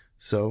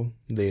 So,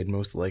 they had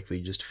most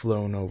likely just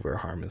flown over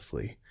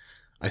harmlessly.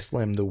 I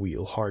slammed the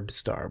wheel hard to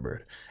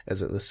starboard,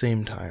 as at the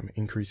same time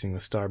increasing the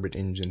starboard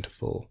engine to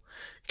full.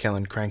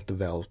 Callan cranked the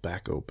valve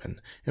back open,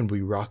 and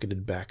we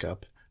rocketed back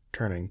up,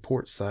 turning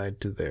port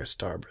side to their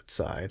starboard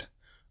side.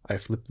 I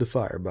flipped the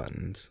fire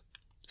buttons.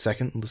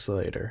 Seconds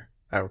later,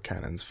 our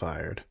cannons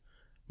fired.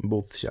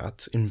 Both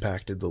shots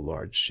impacted the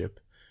large ship.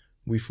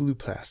 We flew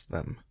past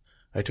them.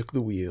 I took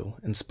the wheel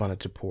and spun it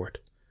to port.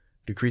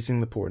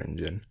 Decreasing the port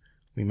engine,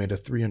 we made a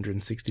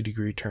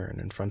 360-degree turn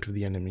in front of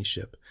the enemy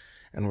ship,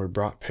 and were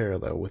brought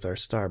parallel with our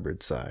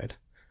starboard side.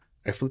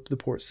 I flipped the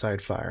port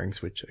side firing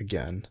switch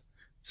again.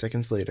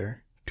 Seconds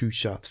later, 2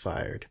 shots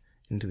fired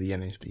into the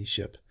enemy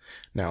ship,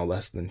 now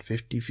less than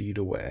 50 feet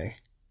away.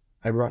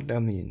 I brought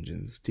down the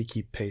engines to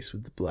keep pace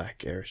with the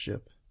black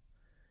airship.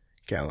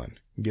 Callan,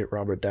 get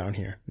Robert down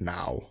here,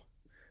 now.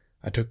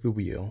 I took the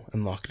wheel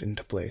and locked it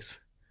into place.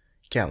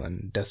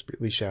 Callan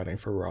desperately shouting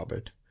for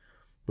Robert.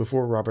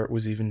 Before Robert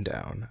was even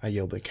down, I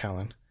yelled at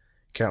Callan,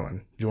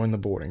 "Callan, join the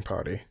boarding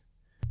party."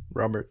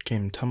 Robert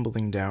came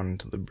tumbling down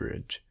into the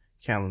bridge.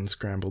 Callan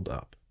scrambled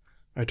up.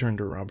 I turned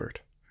to Robert.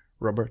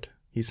 "Robert,"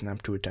 he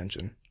snapped to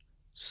attention.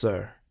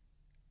 "Sir."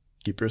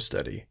 "Keep her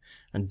steady,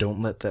 and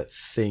don't let that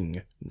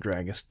thing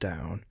drag us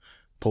down.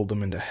 Pull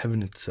them into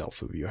heaven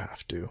itself if you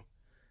have to."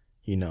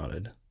 He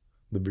nodded.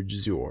 "The bridge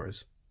is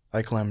yours."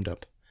 I climbed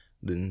up,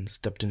 then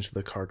stepped into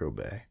the cargo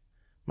bay.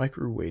 My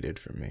crew waited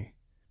for me.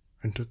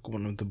 I took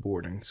one of the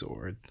boarding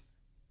swords,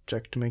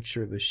 checked to make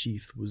sure the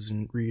sheath was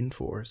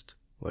reinforced,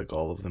 like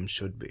all of them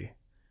should be.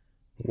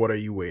 "What are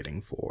you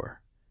waiting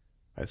for?"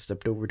 I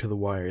stepped over to the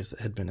wires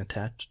that had been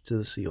attached to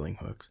the ceiling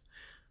hooks,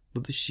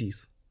 put the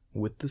sheath,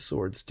 with the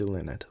sword still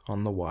in it,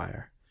 on the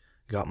wire,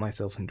 got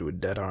myself into a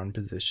dead-on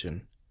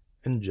position,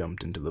 and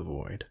jumped into the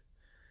void,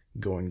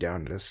 going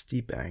down at a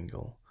steep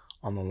angle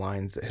on the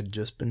lines that had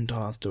just been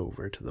tossed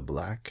over to the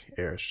black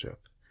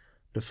airship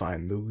to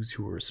find those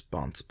who were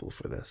responsible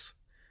for this.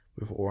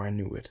 Before I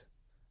knew it,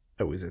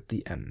 I was at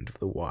the end of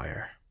the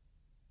wire.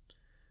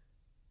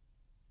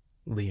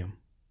 Liam.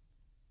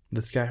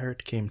 The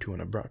Skyheart came to an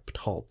abrupt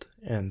halt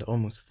and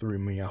almost threw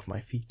me off my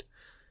feet.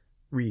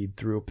 Reed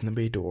threw open the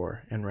bay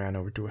door and ran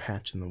over to a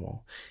hatch in the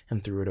wall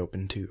and threw it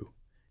open too.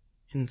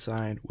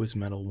 Inside was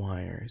metal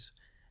wires.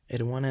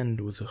 At one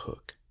end was a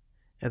hook.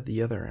 At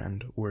the other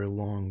end were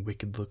long,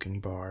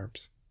 wicked-looking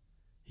barbs.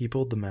 He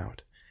pulled them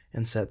out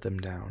and set them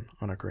down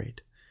on a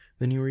grate.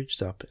 Then he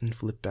reached up and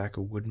flipped back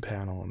a wooden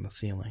panel on the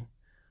ceiling.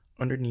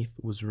 Underneath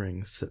was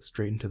rings set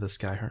straight into the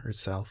Skyheart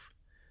herself.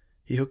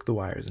 He hooked the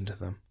wires into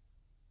them.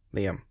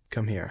 "Liam,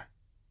 come here."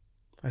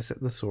 I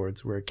set the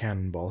swords where a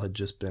cannonball had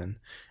just been,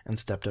 and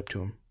stepped up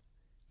to him.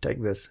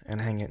 "Take this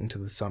and hang it into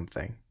the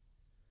something."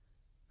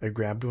 I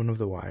grabbed one of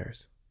the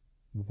wires.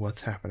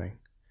 What's happening?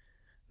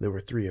 There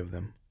were 3 of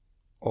them,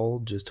 all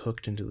just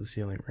hooked into the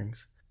ceiling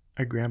rings.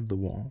 I grabbed the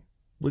wall,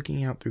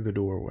 looking out through the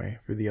doorway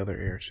for the other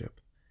airship.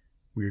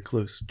 We were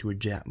close to a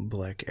jet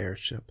black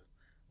airship,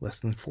 less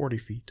than 40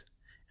 feet,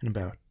 and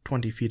about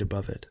 20 feet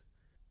above it.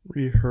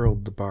 Reed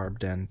hurled the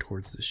barbed end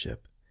towards the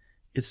ship.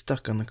 It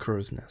stuck on the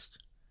crow's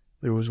nest.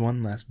 There was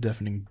one last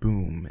deafening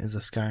boom as the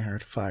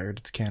Skyheart fired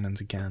its cannons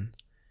again.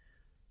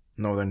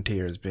 Northern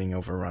Tier is being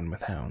overrun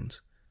with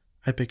hounds.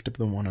 I picked up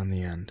the one on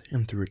the end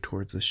and threw it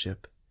towards the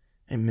ship.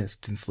 It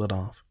missed and slid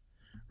off.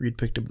 Reed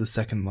picked up the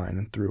second line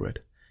and threw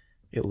it.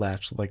 It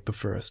latched like the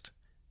first.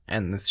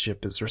 "And this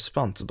ship is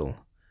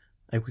responsible."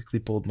 I quickly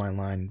pulled my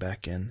line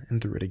back in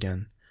and threw it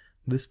again.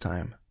 This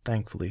time,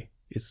 thankfully,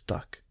 it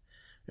stuck.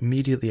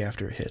 Immediately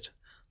after it hit,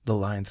 the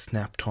line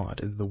snapped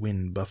taut as the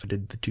wind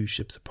buffeted the 2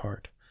 ships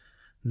apart.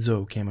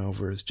 Zoe came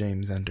over as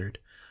James entered.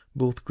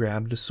 Both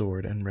grabbed a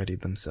sword and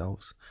readied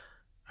themselves.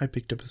 I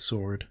picked up a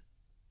sword.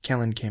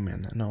 Callan came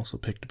in and also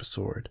picked up a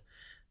sword.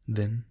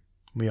 Then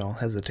we all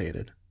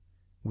hesitated,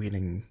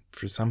 waiting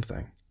for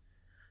something.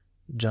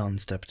 John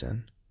stepped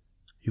in.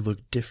 He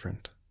looked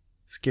different,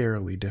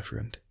 scarily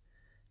different.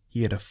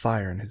 He had a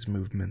fire in his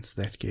movements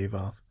that gave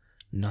off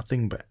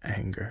nothing but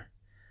anger,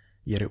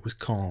 yet it was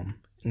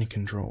calm and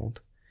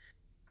controlled.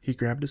 He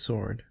grabbed a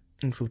sword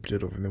and flipped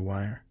it over the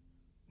wire.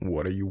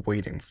 "What are you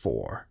waiting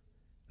for?"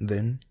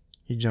 Then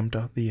he jumped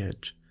off the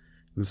edge.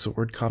 The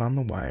sword caught on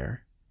the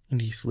wire,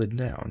 and he slid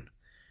down.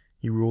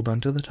 He rolled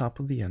onto the top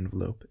of the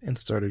envelope and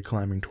started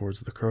climbing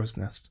towards the crow's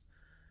nest.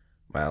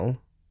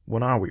 "Well,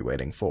 what are we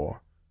waiting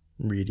for?"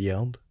 Reed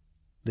yelled.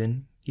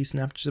 Then he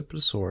snatched up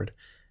a sword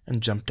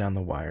and jumped down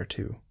the wire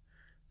too.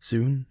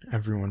 Soon,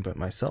 everyone but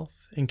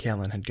myself and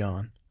Callan had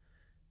gone.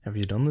 "Have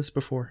you done this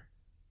before?"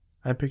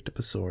 I picked up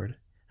a sword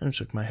and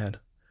shook my head.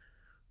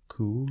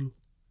 "Cool."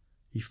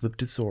 He flipped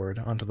his sword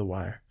onto the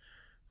wire.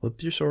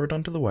 "Flip your sword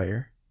onto the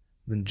wire,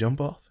 then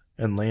jump off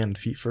and land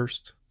feet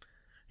first."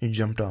 He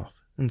jumped off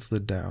and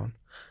slid down.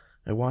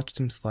 I watched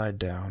him slide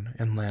down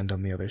and land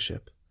on the other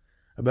ship.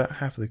 About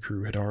half of the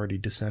crew had already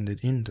descended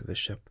into the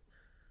ship.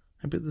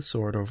 I put the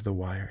sword over the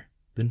wire,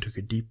 then took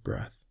a deep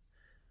breath.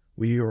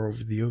 We were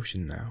over the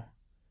ocean now.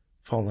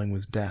 Falling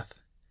was death.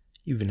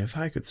 Even if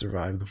I could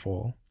survive the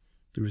fall,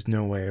 there was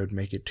no way I would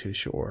make it to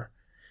shore.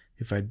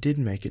 If I did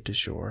make it to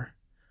shore,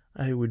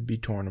 I would be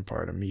torn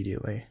apart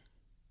immediately.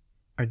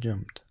 I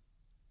jumped.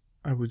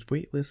 I was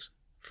weightless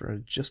for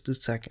just a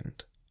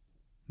second.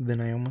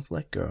 Then I almost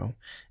let go,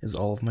 as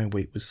all of my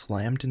weight was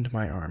slammed into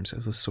my arms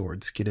as the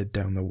sword skidded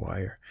down the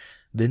wire.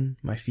 Then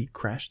my feet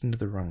crashed into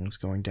the rungs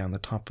going down the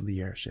top of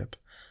the airship.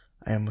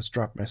 I almost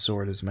dropped my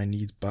sword as my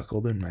knees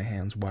buckled and my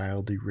hands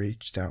wildly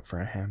reached out for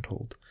a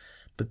handhold.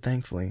 But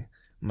thankfully,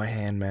 my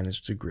hand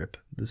managed to grip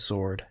the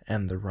sword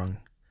and the rung.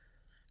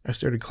 I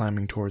started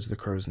climbing towards the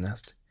crow's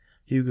nest.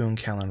 Hugo and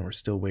Callan were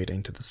still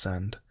waiting to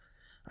descend.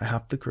 I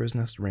hopped the crow's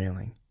nest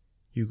railing.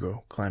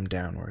 Hugo climbed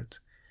downwards.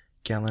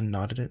 Callan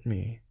nodded at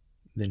me,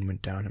 then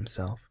went down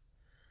himself.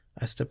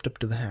 I stepped up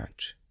to the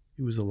hatch.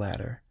 It was a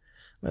ladder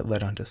that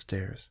led onto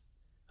stairs.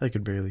 I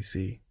could barely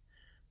see.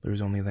 There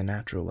was only the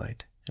natural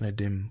light and a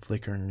dim,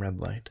 flickering red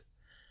light.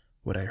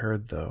 What I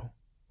heard, though,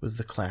 was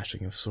the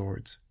clashing of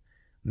swords.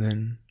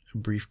 Then a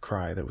brief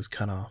cry that was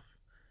cut off.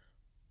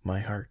 My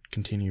heart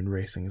continued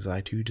racing as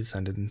I too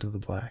descended into the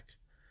black.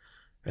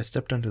 I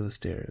stepped onto the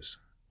stairs,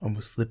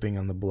 almost slipping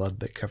on the blood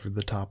that covered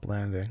the top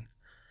landing.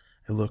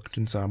 I looked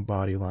and saw a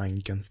body lying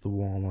against the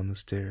wall on the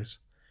stairs.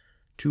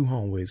 2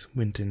 hallways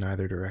went in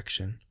either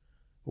direction,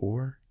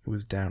 or it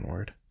was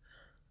downward.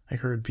 I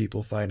heard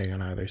people fighting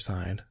on either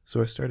side,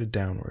 so I started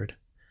downward.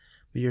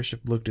 The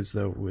airship looked as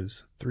though it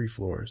was 3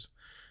 floors.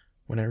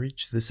 When I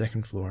reached the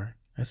 2nd floor,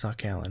 I saw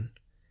Callan.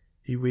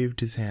 He waved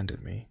his hand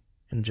at me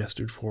and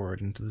gestured forward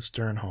into the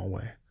stern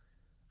hallway.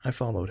 I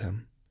followed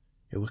him.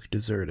 It looked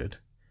deserted.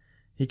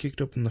 He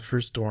kicked open the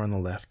first door on the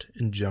left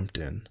and jumped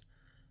in.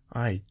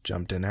 I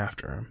jumped in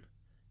after him,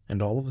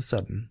 and all of a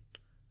sudden,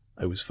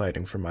 I was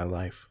fighting for my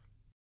life.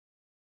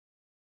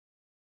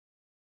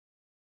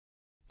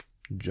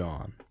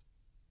 John.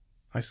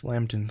 I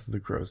slammed into the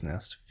crow's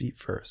nest, feet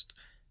first,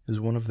 as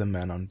one of the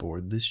men on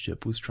board this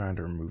ship was trying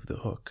to remove the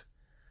hook.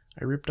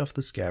 I ripped off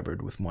the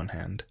scabbard with one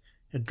hand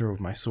and drove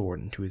my sword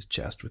into his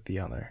chest with the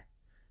other.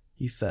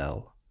 He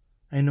fell.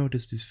 I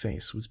noticed his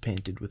face was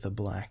painted with a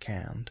black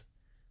hand.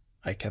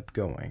 I kept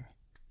going.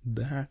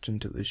 The hatch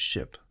into the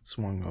ship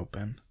swung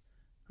open.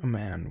 A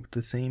man with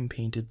the same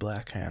painted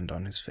black hand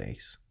on his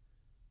face.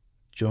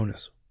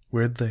 "Jonas,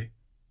 where'd they—"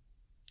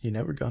 He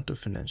never got to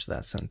finish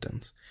that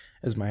sentence,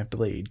 as my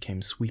blade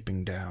came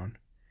sweeping down.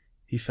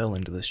 He fell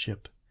into the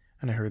ship,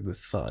 and I heard the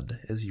thud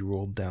as he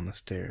rolled down the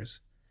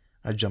stairs.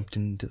 I jumped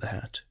into the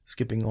hatch,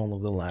 skipping all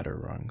of the ladder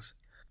rungs.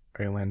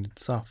 I landed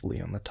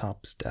softly on the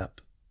top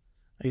step.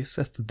 I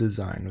assessed the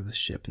design of the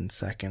ship in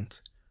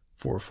seconds.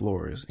 4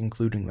 floors,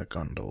 including the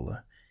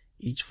gondola.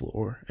 Each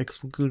floor,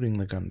 excluding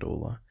the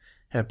gondola,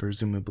 had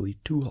presumably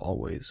 2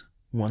 hallways,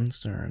 1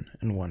 stern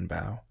and 1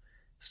 bow,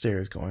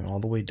 stairs going all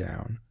the way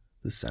down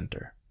the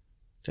center.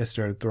 I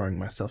started throwing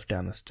myself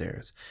down the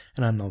stairs,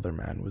 and another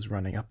man was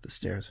running up the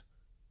stairs.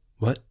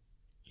 "What?"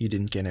 He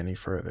didn't get any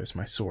further as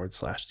my sword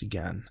slashed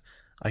again.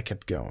 I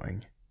kept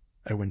going.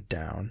 I went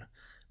down.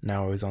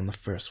 Now I was on the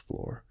 1st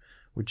floor,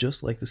 which,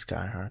 just like the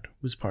Skyheart,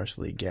 was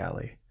partially a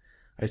galley.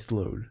 I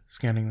slowed,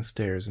 scanning the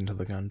stairs into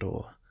the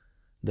gondola.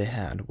 They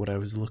had what I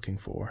was looking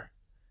for,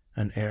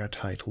 an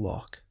airtight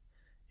lock.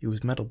 It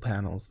was metal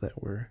panels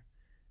that were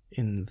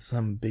in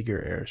some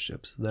bigger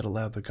airships that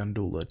allowed the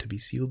gondola to be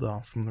sealed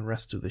off from the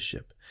rest of the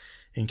ship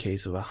in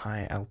case of a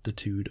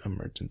high-altitude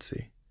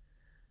emergency.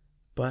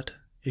 But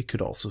it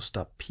could also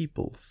stop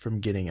people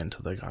from getting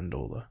into the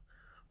gondola,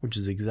 which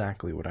is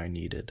exactly what I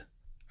needed.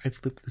 I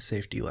flipped the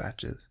safety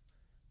latches.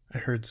 I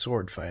heard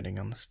sword fighting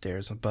on the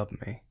stairs above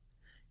me.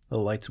 The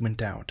lights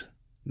went out,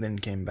 then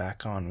came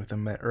back on with a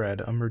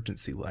red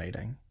emergency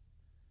lighting.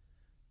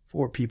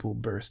 4 people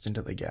burst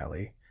into the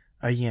galley.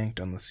 I yanked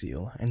on the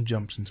seal and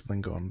jumped into the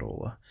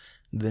gondola,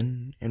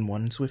 then, in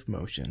one swift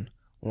motion,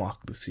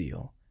 locked the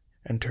seal,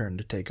 and turned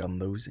to take on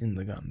those in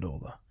the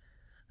gondola.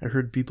 I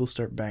heard people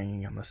start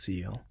banging on the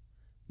seal.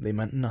 They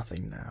meant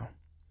nothing now.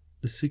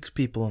 The 6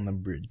 people on the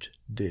bridge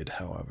did,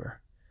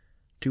 however.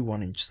 2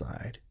 on each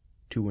side,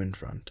 2 in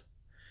front.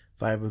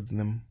 5 of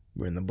them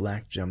were in the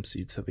black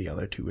jumpsuits that the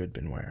other 2 had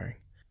been wearing.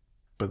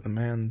 But the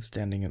man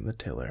standing at the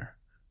tiller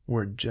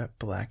wore a jet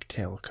black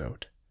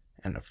tailcoat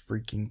and a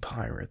freaking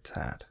pirate's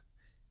hat.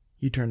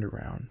 He turned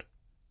around.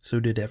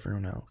 So did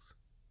everyone else.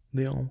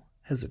 They all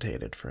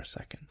hesitated for a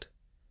second.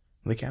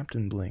 The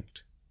captain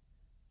blinked.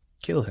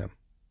 "Kill him,"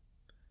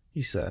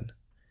 he said.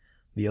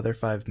 The other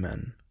 5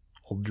 men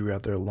all drew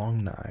out their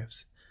long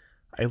knives.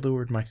 I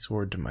lowered my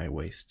sword to my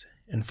waist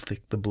and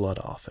flicked the blood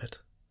off it.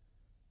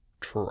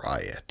 "Try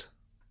it."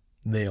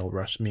 They all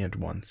rushed me at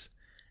once,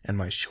 and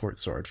my short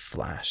sword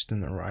flashed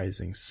in the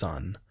rising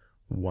sun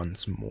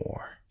once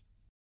more.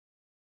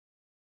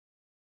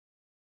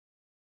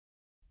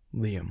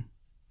 Liam.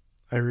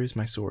 I raised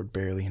my sword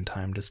barely in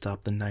time to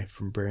stop the knife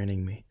from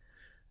braining me.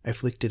 I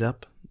flicked it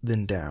up,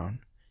 then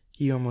down.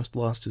 He almost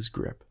lost his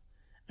grip.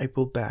 I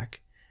pulled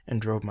back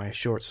and drove my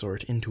short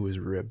sword into his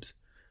ribs,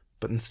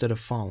 but instead of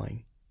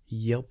falling, he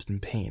yelped in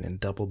pain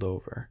and doubled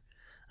over.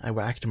 I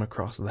whacked him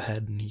across the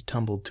head and he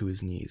tumbled to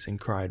his knees and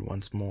cried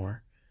once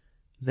more.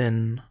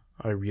 Then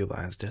I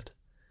realized it.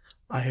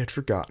 I had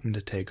forgotten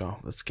to take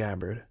off the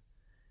scabbard.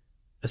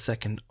 A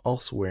second,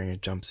 also wearing a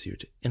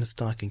jumpsuit and a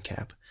stocking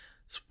cap,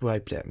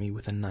 swiped at me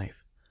with a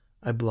knife.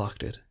 I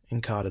blocked it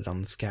and caught it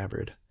on the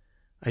scabbard.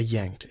 I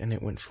yanked and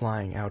it went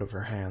flying out of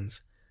her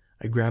hands.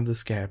 I grabbed the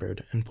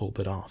scabbard and pulled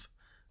it off,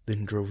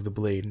 then drove the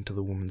blade into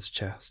the woman's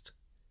chest.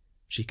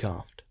 She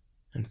coughed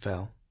and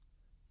fell.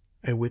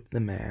 I whipped the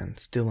man,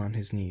 still on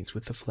his knees,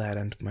 with the flat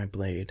end of my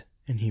blade,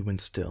 and he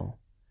went still.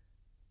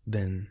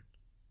 Then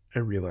I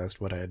realized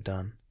what I had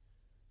done.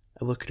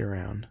 I looked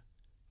around.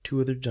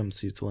 2 other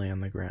jumpsuits lay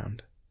on the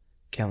ground.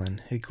 Callan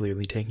had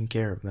clearly taken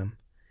care of them.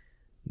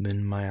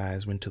 Then my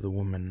eyes went to the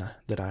woman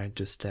that I had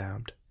just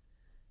stabbed.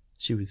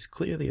 She was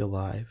clearly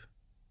alive,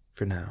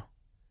 for now.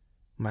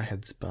 My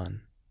head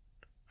spun.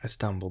 I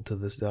stumbled to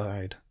the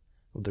side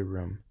of the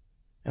room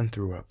and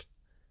threw up.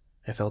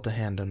 I felt a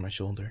hand on my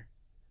shoulder.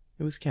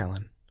 It was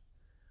Callan.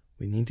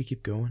 "We need to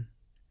keep going.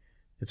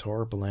 It's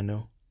horrible, I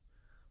know.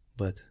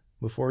 But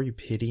before you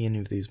pity any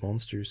of these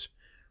monsters,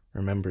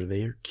 Remember,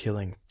 they are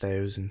killing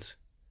thousands.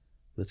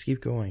 Let's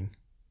keep going.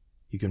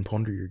 You can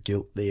ponder your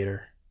guilt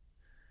later.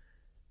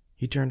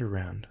 He turned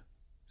around,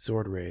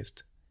 sword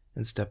raised,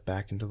 and stepped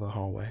back into the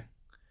hallway.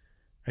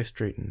 I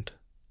straightened,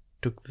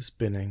 took the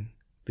spinning,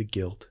 the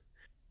guilt,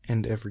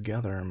 and every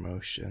other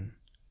emotion,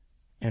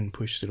 and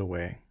pushed it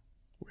away,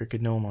 where I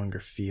could no longer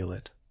feel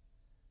it.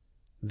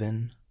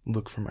 Then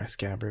looked for my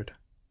scabbard.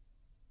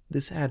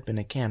 This had been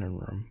a cannon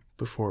room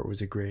before it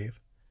was a grave.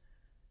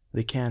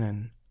 The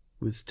cannon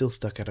was still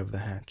stuck out of the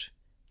hatch,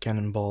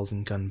 cannonballs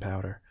and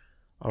gunpowder,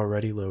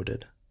 already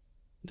loaded.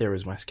 There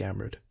was my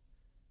scabbard.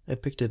 I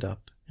picked it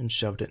up and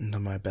shoved it into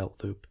my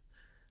belt loop,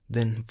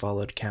 then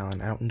followed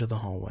Callan out into the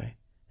hallway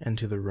and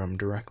to the room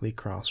directly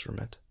across from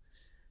it.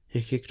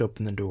 He kicked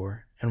open the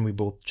door, and we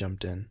both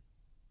jumped in.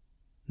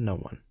 No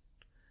one.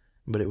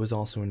 But it was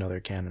also another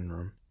cannon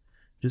room,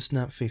 just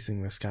not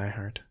facing the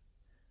Skyheart.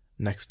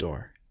 Next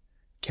door.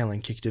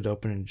 Callan kicked it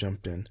open and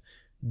jumped in,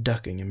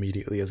 ducking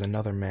immediately as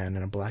another man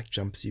in a black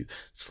jumpsuit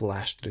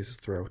slashed at his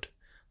throat.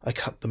 I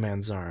cut the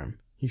man's arm.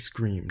 He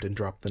screamed and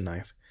dropped the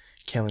knife.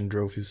 Callan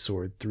drove his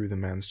sword through the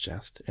man's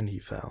chest, and he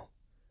fell.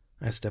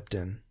 I stepped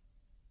in.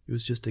 It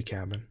was just a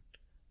cabin,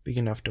 big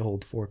enough to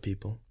hold 4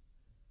 people.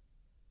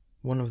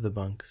 One of the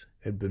bunks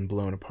had been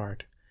blown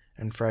apart,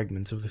 and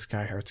fragments of the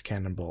Skyheart's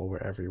cannonball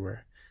were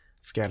everywhere,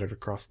 scattered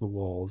across the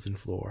walls and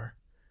floor.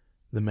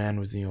 The man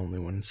was the only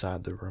one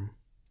inside the room.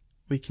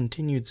 We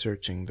continued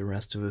searching the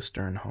rest of the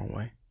stern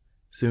hallway.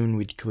 Soon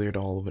we'd cleared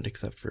all of it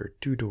except for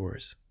 2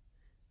 doors.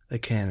 A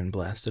cannon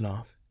blasted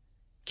off.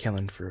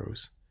 Callan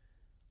froze.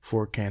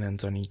 4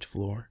 cannons on each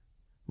floor.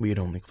 We had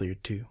only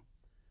cleared 2.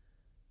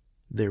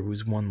 There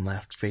was one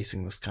left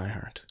facing the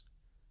Skyheart.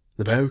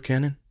 The bow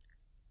cannon?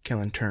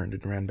 Callan turned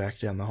and ran back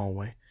down the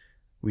hallway.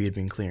 We had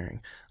been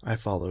clearing. I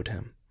followed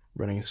him,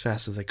 running as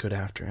fast as I could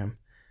after him.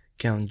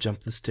 Callan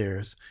jumped the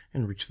stairs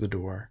and reached the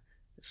door,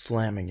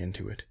 slamming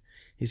into it.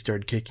 He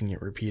started kicking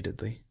it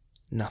repeatedly.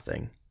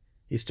 Nothing.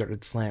 He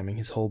started slamming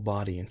his whole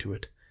body into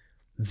it.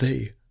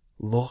 They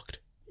locked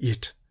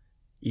it.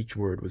 Each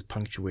word was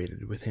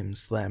punctuated with him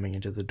slamming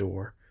into the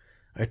door.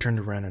 I turned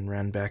around and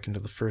ran back into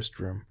the first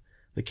room,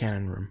 the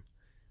cannon room.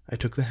 I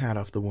took the hat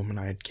off the woman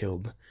I had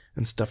killed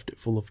and stuffed it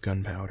full of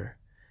gunpowder.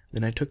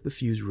 Then I took the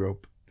fuse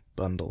rope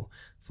bundle,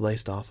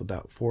 sliced off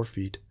about 4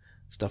 feet,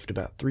 stuffed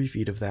about 3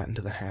 feet of that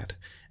into the hat,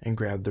 and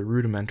grabbed the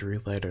rudimentary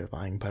lighter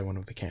lying by one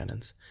of the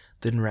cannons,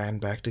 then ran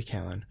back to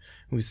Callan,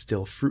 who was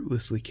still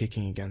fruitlessly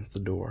kicking against the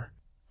door.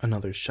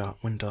 Another shot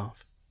went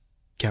off.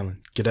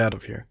 Callan, get out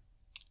of here.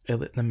 I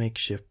lit the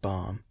makeshift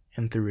bomb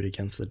and threw it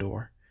against the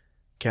door.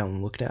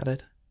 Callan looked at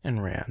it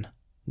and ran,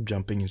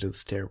 jumping into the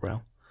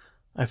stairwell.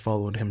 I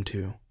followed him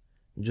too.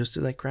 Just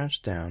as I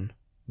crouched down,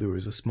 there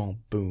was a small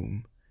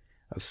boom.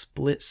 A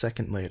split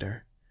second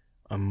later,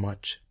 a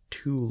much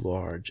too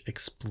large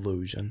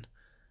explosion.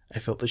 I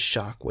felt the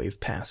shock wave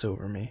pass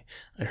over me.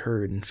 I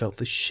heard and felt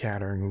the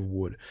shattering of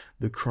wood,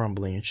 the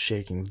crumbling and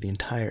shaking of the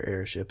entire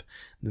airship,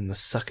 then the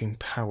sucking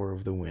power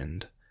of the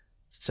wind.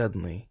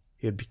 Suddenly,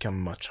 it had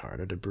become much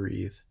harder to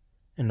breathe,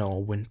 and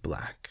all went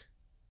black.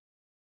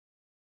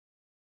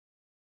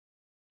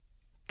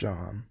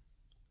 John.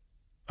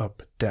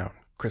 Up, down,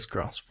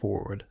 crisscross,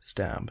 forward,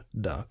 stab,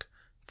 duck.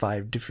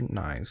 5 different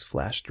knives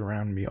flashed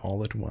around me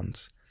all at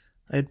once.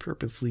 I had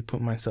purposely put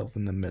myself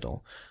in the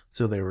middle,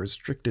 so they were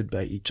restricted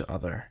by each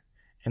other,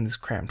 and this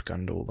cramped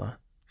gondola.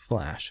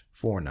 Slash,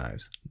 4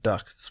 knives,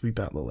 duck, sweep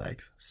out the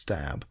legs,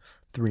 stab,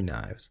 3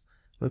 knives.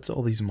 That's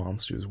all these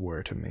monsters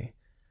were to me.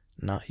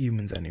 Not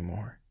humans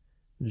anymore,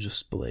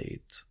 just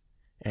blades.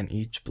 And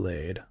each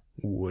blade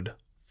would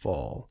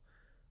fall.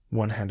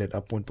 One-handed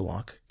upward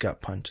block,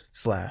 gut punch,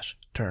 slash,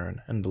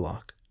 turn, and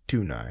block.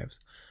 2 knives.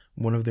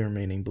 One of the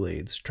remaining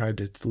blades tried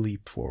to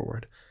leap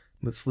forward,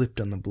 but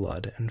slipped on the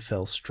blood and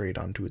fell straight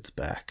onto its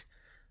back.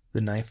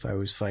 The knife I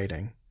was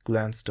fighting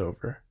glanced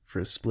over for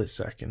a split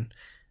second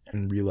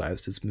and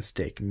realized its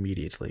mistake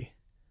immediately.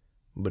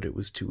 But it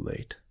was too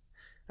late.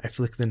 I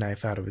flicked the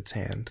knife out of its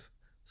hand,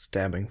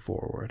 stabbing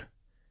forward.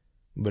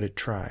 But it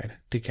tried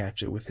to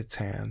catch it with its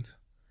hand.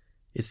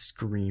 It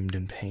screamed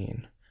in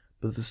pain,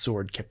 but the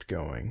sword kept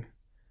going.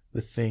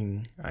 The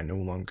thing I no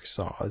longer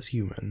saw as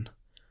human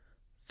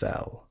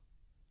fell.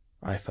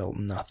 I felt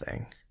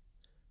nothing.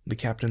 The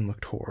captain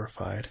looked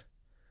horrified.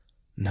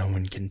 No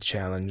one can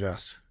challenge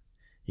us,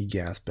 he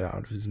gasped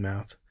out of his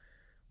mouth.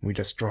 We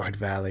destroyed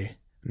Valley,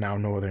 now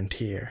Northern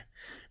Tier,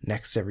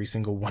 next every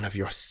single one of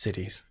your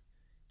cities.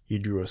 He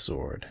drew a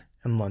sword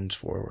and lunged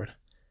forward.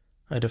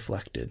 I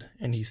deflected,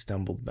 and he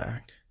stumbled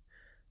back.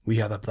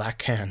 We are the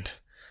Black Hand.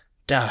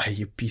 Die,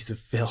 you piece of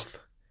filth.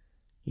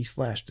 He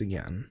slashed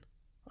again.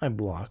 I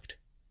blocked.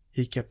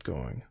 He kept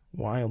going,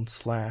 wild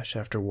slash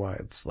after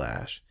wild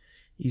slash.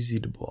 Easy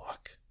to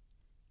block.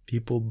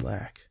 People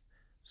black,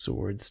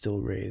 sword still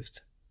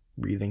raised,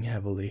 breathing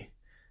heavily.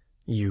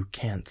 You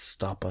can't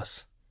stop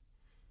us.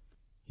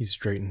 He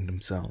straightened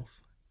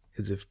himself,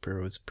 as if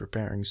was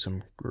preparing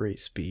some great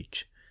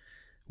speech.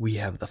 We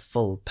have the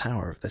full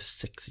power of the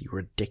 6, you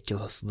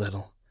ridiculous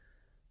little.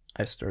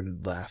 I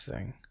started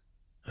laughing,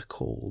 a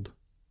cold,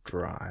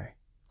 dry,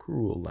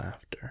 Cruel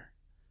laughter.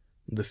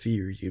 The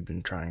fear he had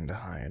been trying to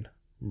hide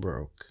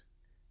broke.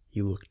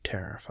 He looked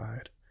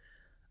terrified.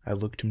 I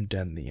looked him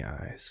dead in the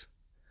eyes.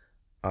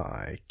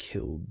 I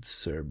killed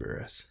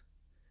Cerberus.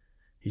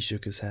 He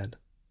shook his head.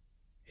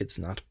 It's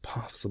not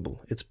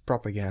possible. It's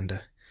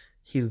propaganda.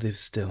 He lives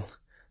still.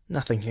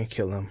 Nothing can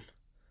kill him.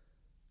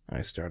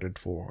 I started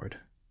forward.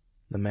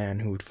 The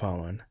man who had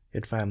fallen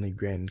had finally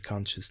gained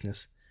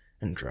consciousness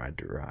and tried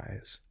to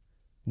rise.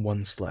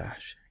 One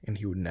slash, and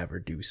he would never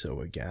do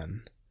so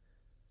again.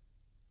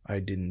 I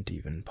didn't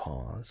even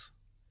pause.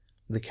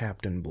 The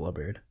captain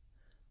blubbered.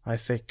 I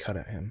fake cut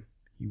at him.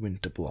 He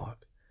went to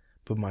block,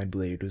 but my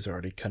blade was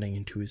already cutting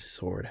into his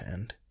sword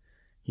hand.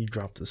 He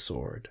dropped the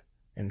sword,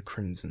 and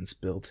crimson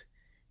spilt.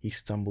 He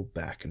stumbled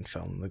back and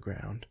fell on the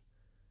ground.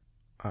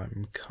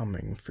 I'm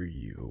coming for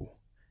you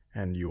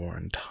and your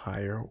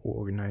entire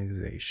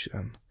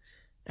organization,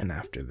 and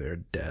after they're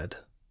dead,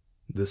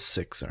 the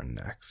 6 are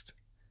next.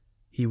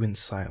 He went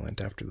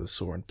silent after the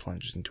sword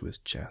plunged into his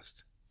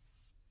chest.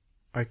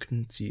 I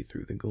couldn't see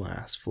through the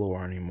glass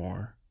floor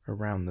anymore,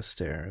 around the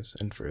stairs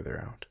and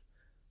further out.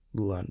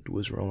 Blood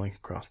was rolling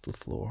across the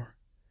floor.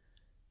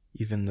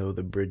 Even though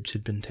the bridge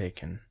had been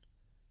taken,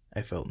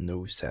 I felt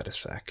no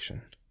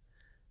satisfaction.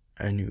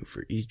 I knew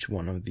for each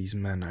one of these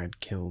men I'd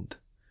killed,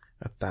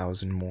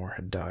 1,000 more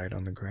had died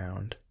on the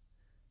ground.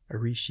 I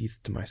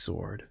resheathed my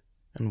sword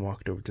and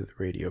walked over to the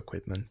radio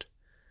equipment.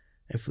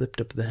 I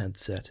flipped up the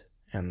headset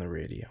and the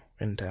radio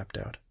and tapped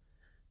out.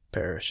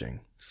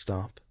 Perishing,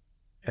 stop.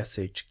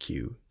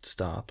 SHQ,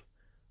 stop.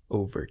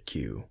 Over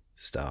Q,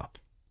 stop.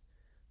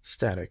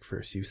 Static for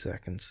a few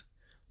seconds,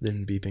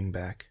 then beeping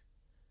back.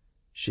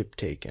 Ship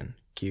taken,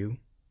 Q.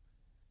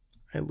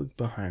 I looked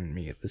behind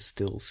me at the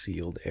still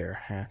sealed air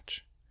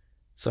hatch.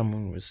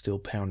 Someone was still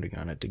pounding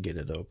on it to get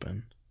it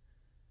open.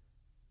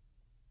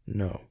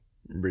 No,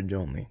 bridge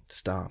only,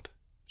 stop.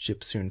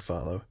 Ship soon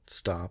follow,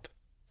 stop.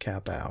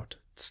 Cap out,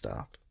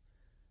 stop.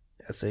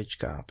 SH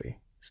copy,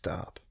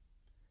 stop.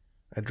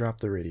 I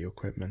dropped the radio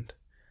equipment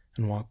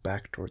and walked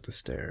back toward the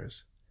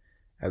stairs.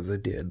 As I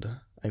did,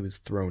 I was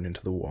thrown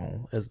into the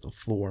wall. As the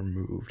floor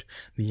moved,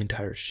 the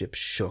entire ship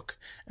shook,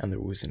 and there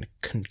was a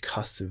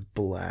concussive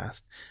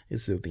blast,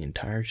 as though the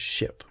entire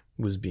ship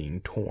was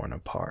being torn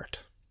apart.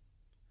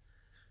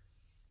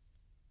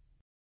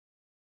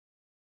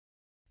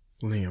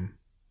 Liam.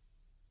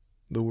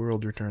 The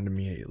world returned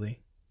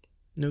immediately.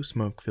 No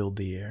smoke filled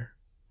the air,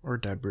 or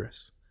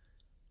debris.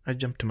 I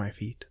jumped to my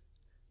feet.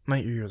 My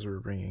ears were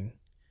ringing.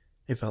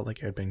 It felt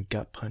like I had been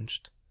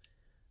gut-punched.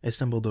 I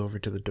stumbled over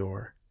to the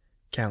door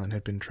Callan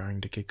had been trying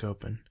to kick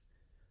open.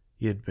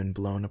 He had been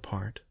blown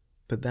apart,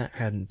 but that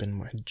hadn't been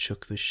what had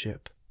shook the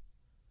ship.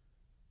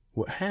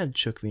 What had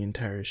shook the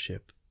entire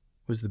ship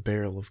was the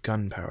barrel of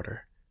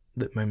gunpowder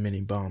that my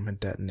mini-bomb had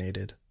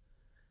detonated.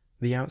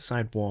 The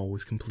outside wall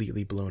was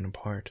completely blown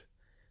apart.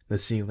 The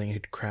ceiling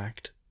had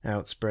cracked,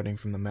 out spreading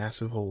from the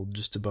massive hole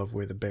just above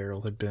where the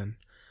barrel had been.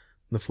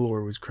 The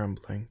floor was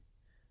crumbling.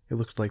 It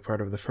looked like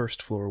part of the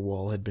first floor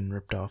wall had been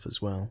ripped off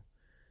as well.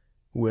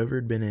 Whoever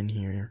had been in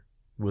here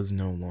was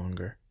no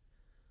longer.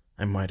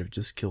 I might have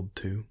just killed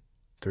 2,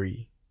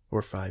 3,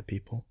 or 5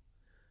 people.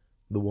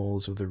 The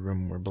walls of the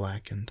room were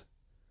blackened.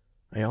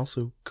 I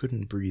also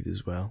couldn't breathe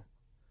as well.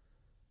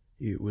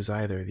 It was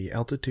either the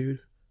altitude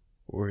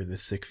or the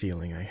sick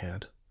feeling I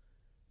had.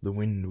 The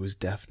wind was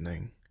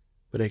deafening,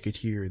 but I could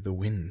hear the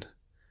wind.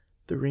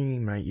 The ringing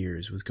in my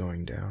ears was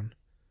going down.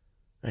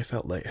 I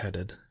felt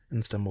lightheaded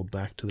and stumbled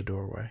back to the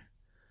doorway.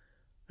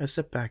 I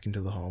stepped back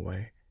into the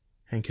hallway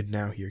and could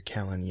now hear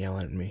Callan yell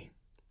at me.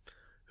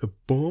 "A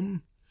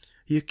bum?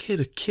 You could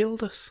have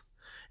killed us.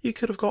 You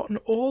could have gotten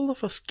all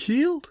of us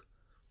killed."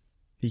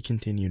 He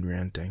continued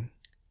ranting.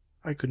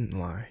 I couldn't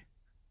lie.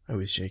 I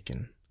was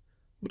shaken,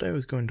 but I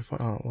was going to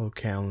follow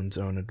Callan's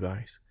own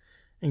advice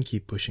and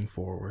keep pushing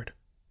forward.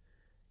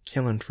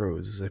 Callan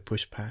froze as I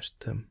pushed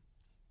past him,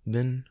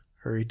 then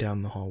hurried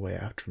down the hallway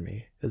after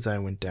me as I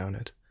went down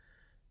it.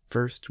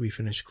 First, we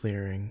finished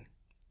clearing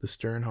the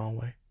stern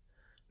hallway,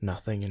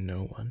 nothing and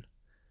no one.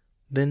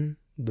 Then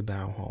the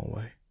bow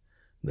hallway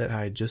that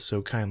I had just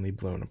so kindly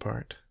blown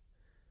apart.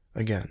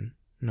 Again,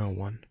 no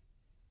one.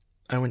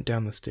 I went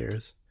down the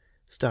stairs,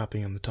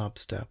 stopping on the top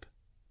step.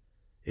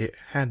 It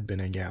had been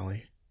a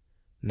galley.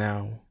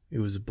 Now it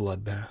was a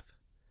bloodbath.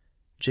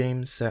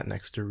 James sat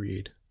next to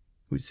Reed,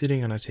 who was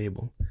sitting on a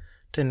table,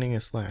 tending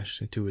a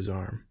slash to his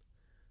arm.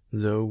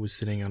 Zoe was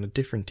sitting on a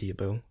different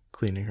table,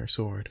 cleaning her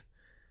sword.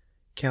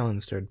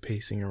 Callan started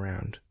pacing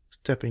around,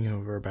 stepping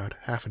over about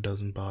 6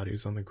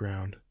 bodies on the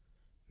ground.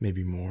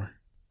 Maybe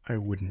more. I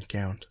wouldn't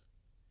count.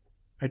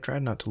 I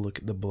tried not to look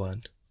at the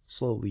blood,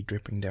 slowly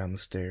dripping down the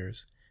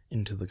stairs,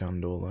 into the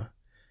gondola,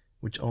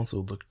 which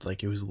also looked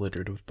like it was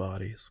littered with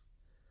bodies.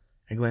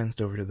 I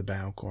glanced over to the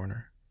bow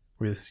corner,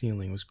 where the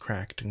ceiling was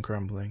cracked and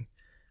crumbling,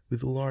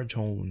 with a large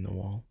hole in the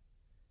wall.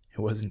 It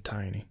wasn't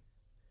tiny.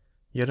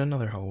 Yet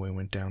another hallway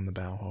went down the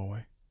bow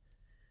hallway.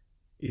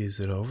 "Is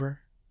it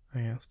over?"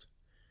 I asked.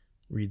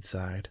 Reed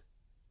sighed.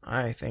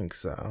 "I think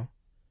so.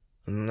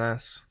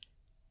 Unless...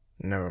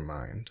 never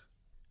mind.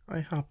 I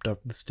hopped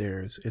up the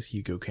stairs as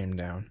Hugo came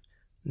down.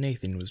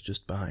 Nathan was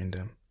just behind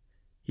him.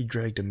 He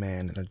dragged a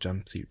man in a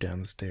jumpsuit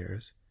down the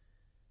stairs.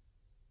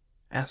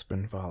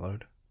 Aspen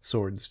followed,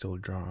 sword still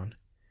drawn.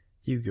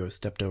 Hugo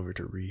stepped over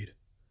to Reed.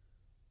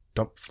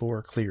 "Top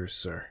floor clear,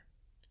 sir."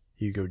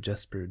 Hugo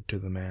gestured to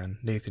the man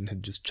Nathan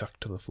had just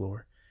chucked to the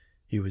floor.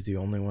 He was the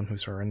only one who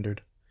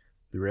surrendered.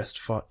 The rest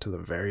fought to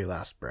the very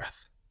last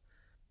breath.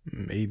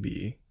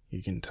 "Maybe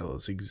you can tell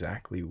us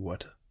exactly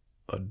what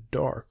a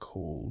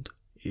Darkhold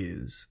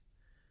is."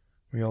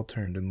 We all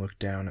turned and looked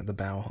down at the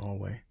bow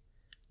hallway.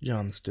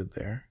 John stood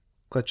there,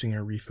 clutching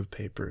a reef of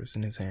papers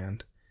in his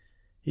hand.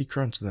 He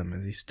crunched them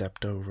as he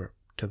stepped over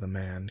to the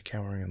man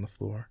cowering on the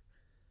floor.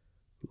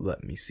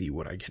 "Let me see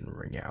what I can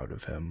wring out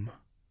of him."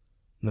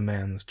 The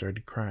man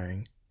started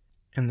crying,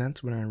 and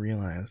that's when I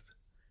realized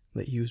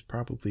that he was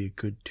probably a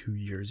good 2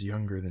 years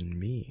younger than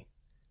me.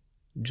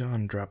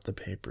 John dropped the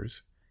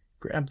papers,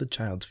 grabbed the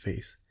child's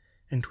face,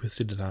 and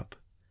twisted it up,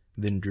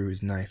 then drew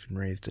his knife and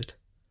raised it.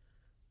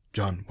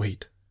 "John,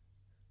 wait!"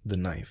 The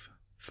knife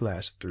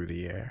flashed through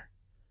the air.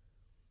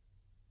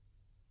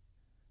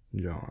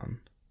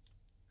 John.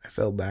 I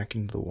fell back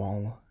into the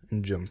wall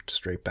and jumped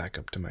straight back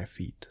up to my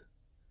feet.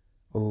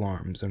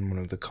 Alarms on one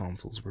of the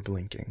consoles were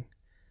blinking.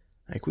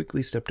 I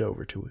quickly stepped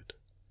over to it.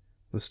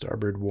 The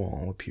starboard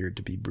wall appeared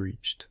to be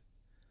breached.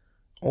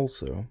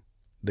 Also,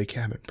 the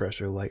cabin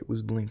pressure light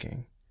was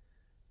blinking.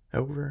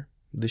 However,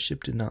 the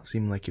ship did not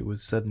seem like it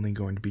was suddenly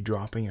going to be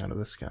dropping out of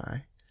the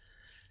sky.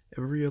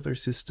 Every other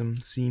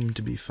system seemed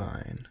to be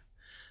fine.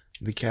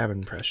 The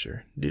cabin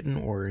pressure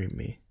didn't worry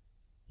me.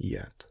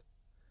 Yet.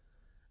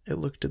 I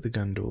looked at the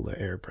gondola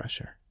air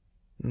pressure.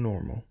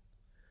 Normal.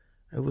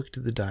 I looked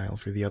at the dial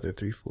for the other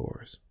 3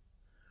 floors.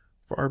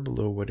 Far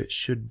below what it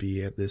should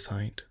be at this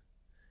height.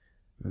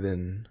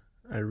 Then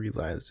I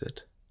realized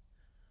it.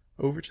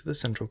 Over to the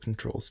central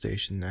control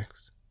station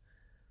next.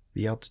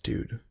 The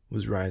altitude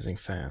was rising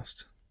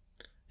fast.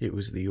 It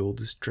was the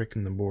oldest trick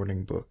in the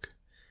boarding book.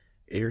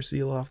 Air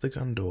seal off the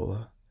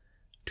gondola,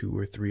 2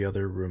 or 3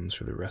 other rooms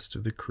for the rest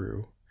of the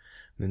crew,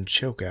 then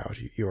choke out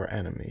your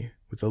enemy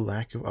with a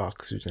lack of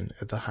oxygen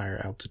at the higher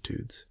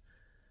altitudes.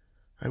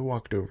 I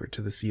walked over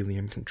to the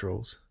celium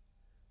controls.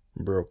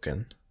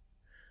 Broken.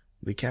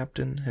 The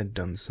captain had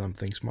done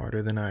something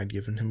smarter than I'd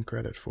given him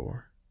credit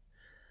for.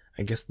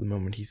 I guess the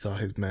moment he saw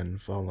his men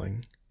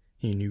falling,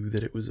 he knew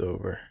that it was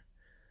over,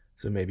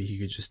 so maybe he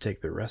could just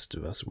take the rest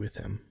of us with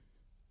him.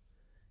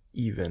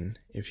 Even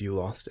if he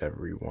lost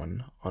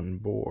everyone on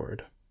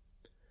board.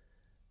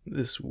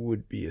 This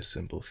would be a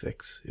simple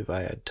fix if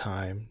I had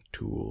time,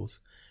 tools,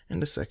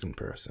 and a second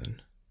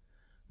person.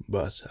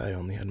 But I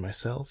only had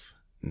myself,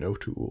 no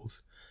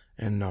tools,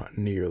 and not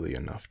nearly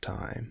enough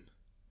time.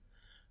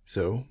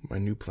 So my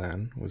new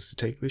plan was to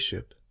take the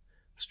ship,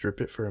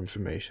 strip it for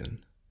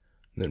information,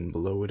 then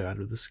blow it out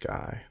of the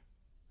sky.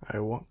 I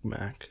walked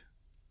back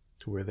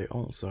to where they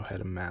also had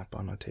a map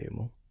on a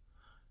table.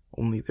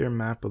 Only their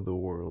map of the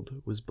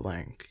world was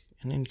blank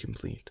and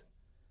incomplete.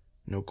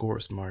 No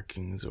course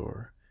markings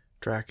or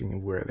tracking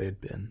of where they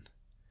had been.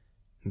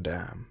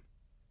 Damn.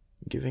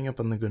 Giving up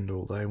on the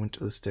gondola, I went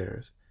to the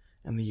stairs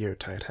and the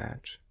airtight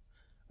hatch.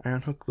 I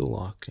unhooked the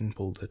lock and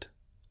pulled it.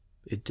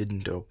 It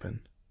didn't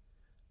open.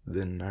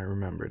 Then I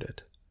remembered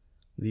it.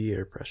 The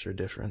air pressure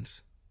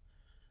difference.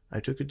 I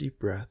took a deep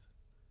breath.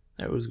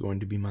 That was going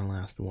to be my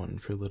last one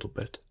for a little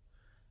bit.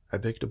 I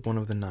picked up one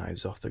of the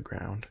knives off the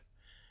ground,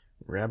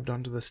 grabbed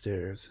onto the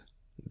stairs,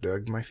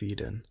 dug my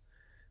feet in,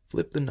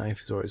 flipped the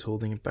knife so I was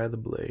holding it by the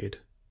blade,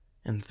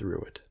 and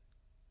threw it.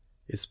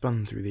 It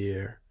spun through the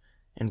air,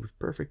 and with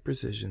perfect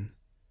precision,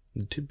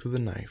 the tip of the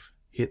knife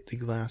hit the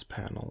glass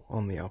panel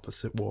on the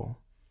opposite wall.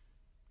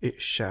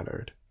 It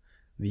shattered.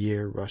 The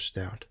air rushed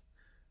out.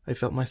 I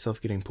felt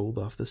myself getting pulled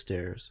off the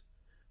stairs,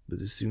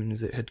 but as soon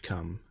as it had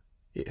come,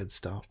 it had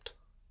stopped.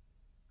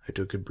 I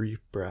took a brief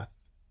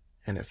breath,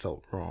 and it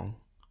felt wrong.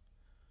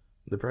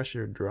 The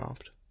pressure had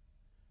dropped.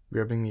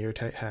 Grabbing the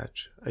airtight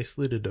hatch, I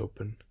slid it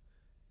open.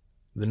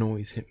 The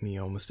noise hit me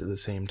almost at the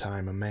same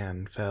time a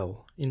man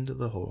fell into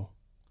the hole.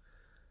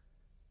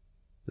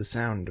 The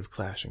sound of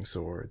clashing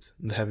swords,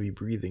 the heavy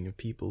breathing of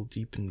people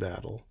deep in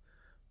battle,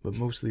 but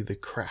mostly the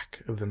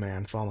crack of the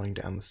man falling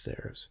down the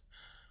stairs.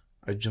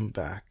 I jumped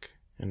back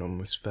and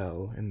almost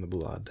fell in the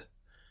blood.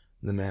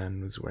 The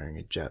man was wearing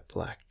a jet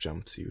black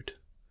jumpsuit,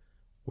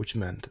 which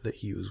meant that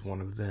he was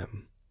one of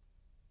them.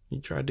 He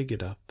tried to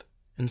get up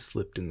and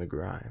slipped in the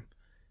grime.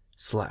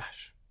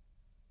 Slash!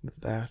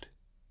 With that,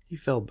 he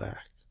fell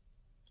back.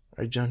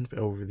 I jumped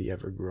over the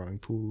ever-growing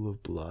pool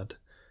of blood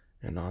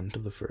and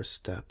onto the first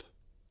step.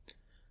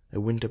 I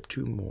went up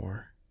 2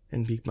 more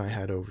and peeked my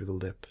head over the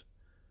lip,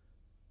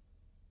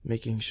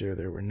 making sure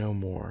there were no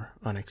more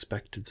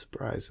unexpected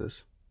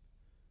surprises.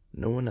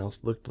 No one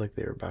else looked like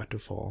they were about to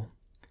fall.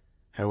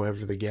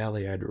 However, the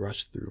galley I'd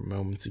rushed through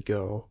moments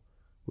ago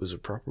was a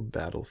proper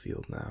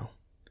battlefield now.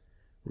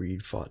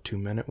 Reed fought 2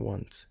 men at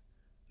once.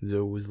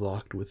 Zoe was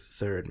locked with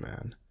the 3rd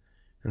man,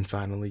 and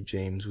finally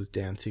James was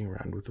dancing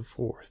around with the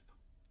 4th.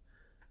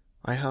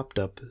 I hopped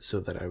up so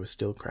that I was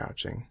still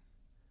crouching.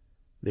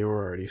 There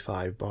were already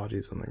 5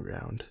 bodies on the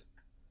ground.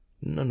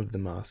 None of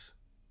them us.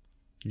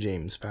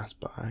 James passed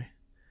by.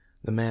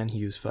 The man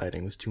he was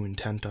fighting was too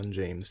intent on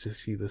James to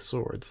see the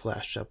sword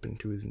slash up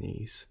into his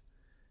knees.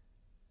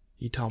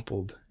 He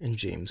toppled, and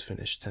James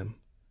finished him.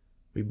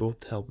 We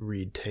both helped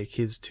Reed take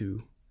his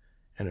 2,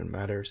 and in a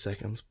matter of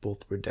seconds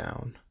both were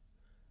down.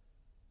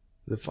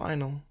 The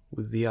final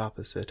was the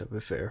opposite of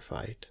a fair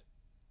fight.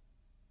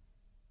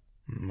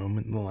 The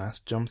moment the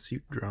last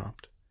jumpsuit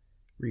dropped,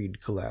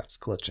 Reed collapsed,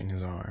 clutching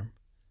his arm.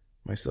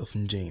 Myself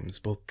and James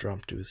both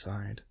dropped to his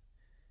side,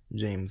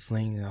 James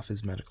slinging off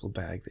his medical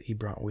bag that he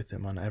brought with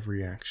him on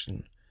every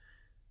action.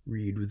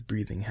 Reed was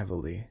breathing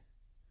heavily.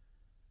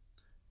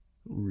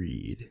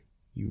 "Reed,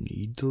 you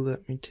need to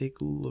let me take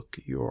a look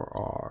at your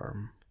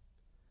arm."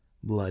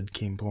 Blood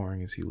came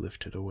pouring as he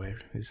lifted away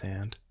his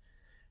hand.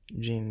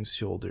 James'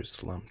 shoulders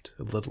slumped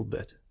a little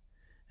bit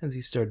as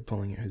he started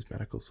pulling out his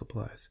medical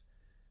supplies.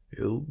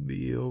 "It'll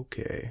be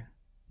okay.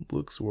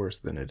 Looks worse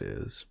than it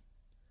is."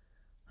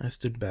 I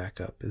stood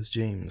back up as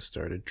James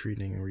started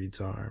treating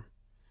Reed's arm.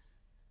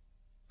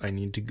 "I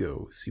need to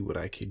go see what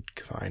I could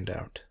find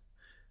out.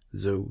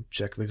 Zoe,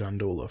 check the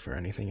gondola for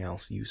anything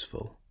else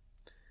useful."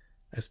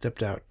 I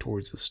stepped out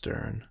towards the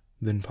stern,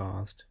 then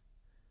paused.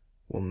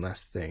 "One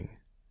last thing.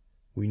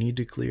 We need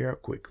to clear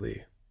out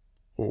quickly,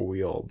 or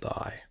we all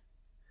die."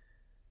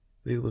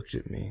 They looked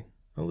at me,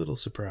 a little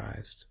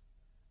surprised,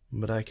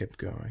 but I kept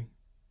going.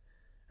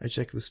 I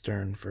checked the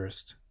stern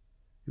first.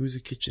 It was a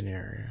kitchen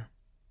area,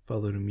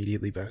 followed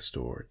immediately by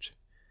storage.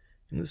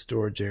 In the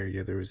storage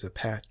area there was a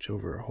patch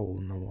over a hole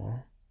in the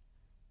wall.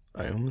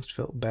 I almost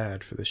felt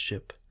bad for the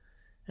ship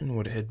and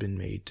what it had been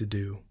made to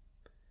do.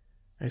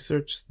 I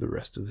searched the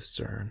rest of the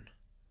stern.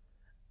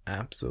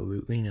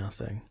 Absolutely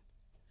nothing.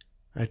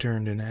 I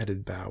turned and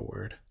headed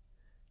bowward.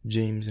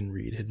 James and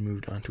Reed had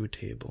moved onto a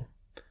table.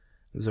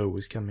 Zoe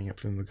was coming up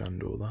from the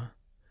gondola.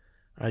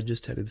 I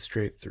just headed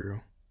straight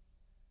through.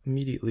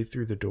 Immediately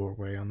through the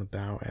doorway on the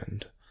bow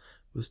end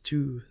was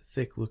 2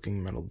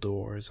 thick-looking metal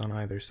doors on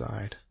either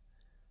side.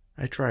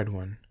 I tried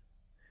one.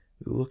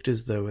 It looked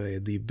as though they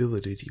had the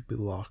ability to be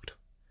locked,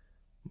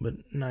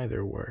 but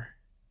neither were.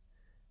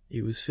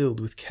 It was filled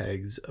with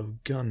kegs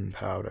of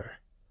gunpowder.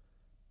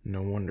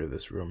 No wonder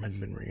this room had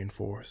been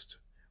reinforced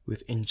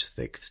with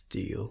inch-thick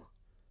steel.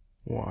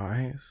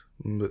 Wise,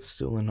 but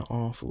still an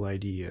awful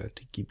idea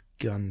to keep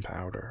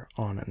gunpowder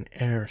on an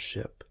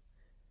airship.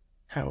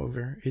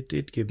 However, it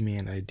did give me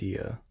an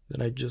idea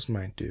that I just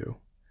might do.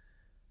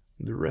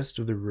 The rest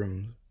of the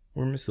rooms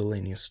were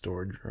miscellaneous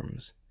storage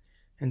rooms,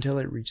 until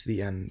I reached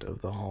the end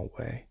of the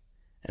hallway,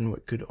 and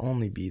what could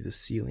only be the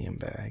celium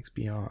bags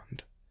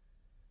beyond.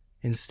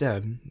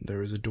 Instead, there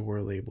was a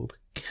door labeled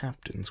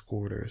Captain's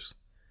Quarters.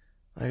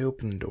 I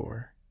opened the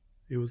door.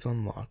 It was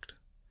unlocked.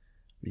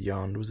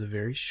 Beyond was a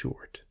very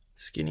short,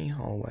 skinny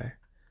hallway.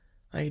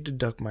 I had to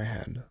duck my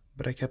head,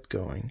 but I kept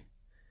going.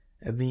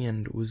 At the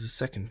end was a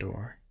second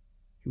door.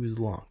 It was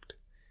locked.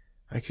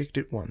 I kicked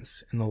it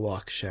once, and the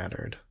lock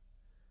shattered.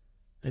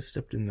 I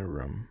stepped in the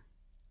room.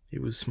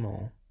 It was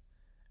small.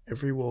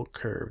 Every wall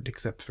curved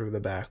except for the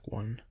back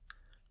one.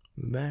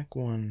 The back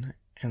one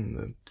and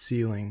the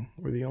ceiling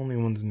were the only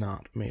ones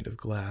not made of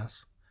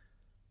glass.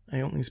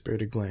 I only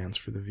spared a glance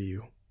for the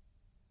view.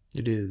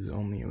 It is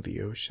only of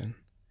the ocean,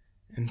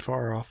 and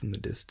far off in the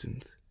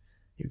distance,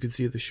 you could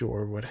see the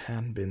shore of what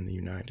had been the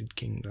United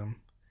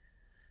Kingdom.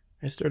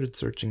 I started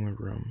searching the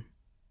room.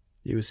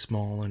 It was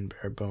small and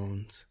bare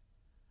bones.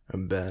 A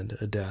bed,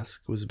 a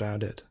desk was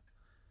about it.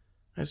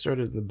 I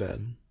started at the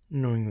bed,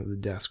 knowing that the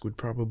desk would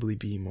probably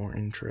be more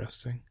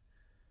interesting.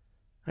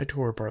 I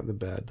tore apart the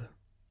bed.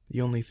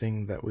 The only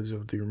thing that was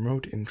of the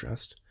remote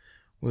interest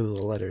was a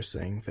letter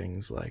saying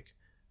things like,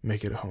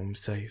 "Make it home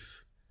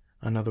safe."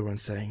 Another one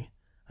saying,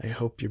 "I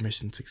hope your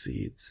mission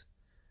succeeds."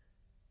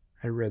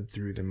 I read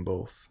through them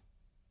both.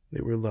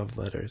 They were love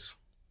letters.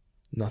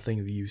 Nothing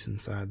of use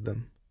inside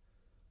them.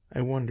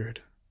 I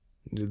wondered,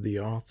 did the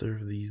author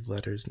of these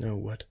letters know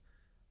what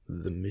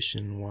the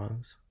mission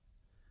was?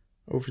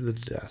 Over the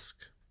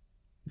desk.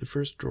 The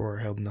first drawer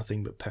held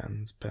nothing but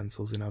pens,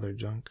 pencils, and other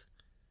junk.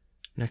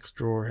 Next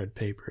drawer had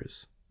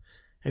papers.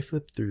 I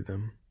flipped through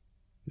them.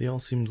 They all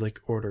seemed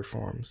like order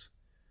forms.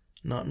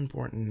 Not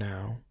important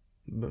now,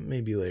 but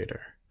maybe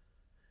later.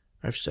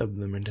 I've shoved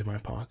them into my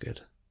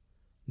pocket.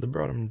 The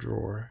bottom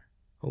drawer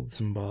held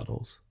some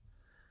bottles.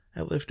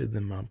 I lifted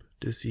them up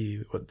to see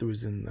what there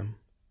was in them,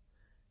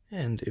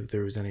 and if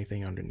there was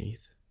anything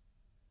underneath.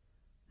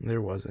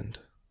 There wasn't.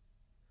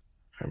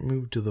 I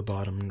moved to the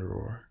bottom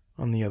drawer,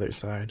 on the other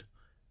side.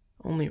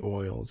 Only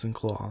oils and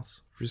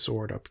cloths for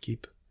sword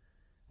upkeep.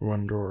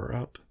 One drawer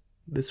up,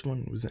 this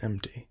one was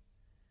empty.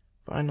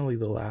 Finally,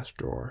 the last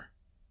drawer.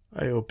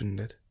 I opened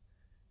it.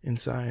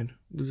 Inside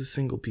was a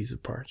single piece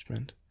of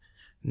parchment,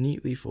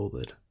 neatly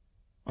folded.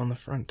 On the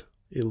front,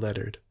 it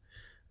lettered,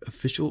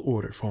 "Official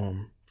order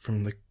form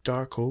from the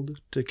Darkhold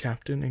to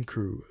captain and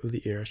crew of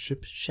the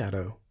airship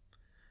Shadow."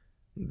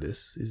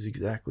 This is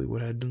exactly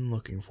what I'd been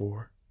looking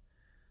for.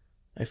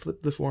 I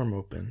flipped the form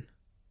open.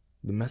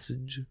 The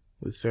message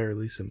was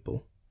fairly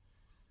simple.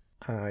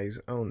 Eyes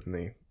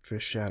only for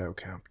Shadow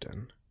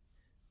Captain.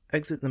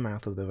 Exit the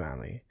mouth of the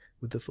valley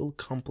with the full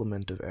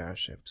complement of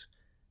airships.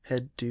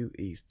 Head due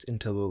east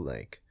until the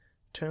lake.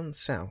 Turn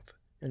south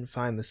and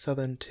find the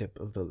southern tip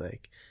of the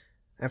lake.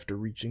 After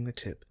reaching the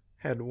tip,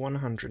 head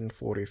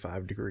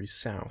 145 degrees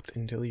south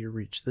until you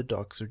reach the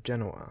docks of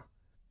Genoa.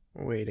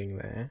 Waiting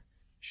there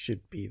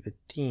should be the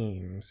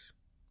team's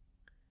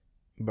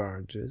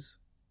barges,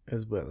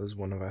 as well as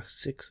one of our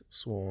 6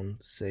 sworn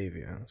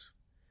saviors,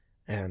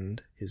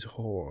 and his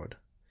horde.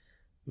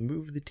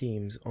 Move the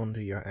teams onto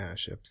your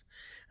airships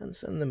and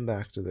send them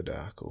back to the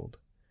Darkhold.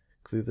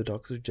 Clear the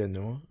docks of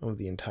Genoa of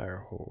the entire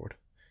horde.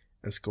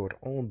 Escort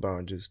all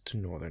barges to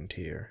Northern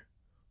Tier.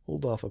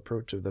 Hold off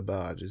approach of the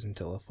barges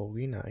until a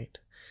foggy night,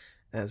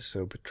 as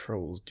so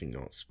patrols do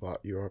not spot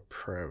your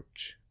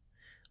approach.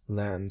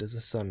 Land as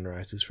the sun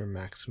rises for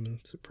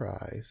maximum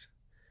surprise.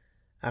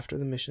 After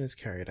the mission is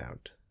carried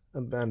out,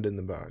 abandon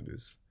the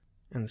barges,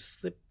 and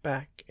slip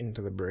back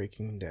into the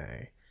breaking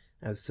day,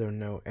 as so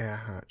no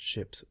Earhart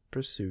ships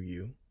pursue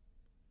you.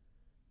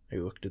 I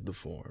looked at the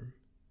form,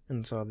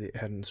 and saw that it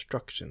had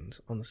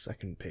instructions on the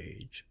second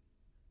page.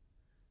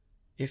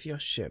 If your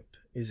ship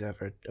is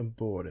ever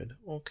aborted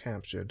or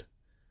captured,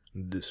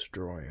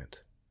 destroy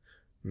it.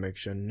 Make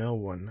sure no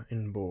one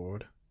on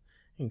board,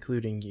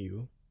 including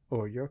you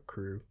or your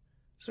crew,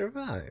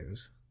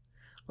 survives.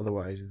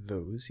 Otherwise,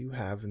 those you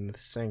have in the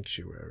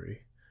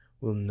sanctuary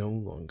will no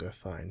longer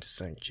find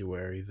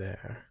sanctuary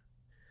there.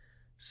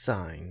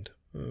 Signed,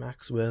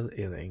 Maxwell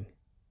Illing,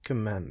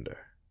 Commander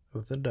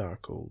of the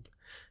Darkhold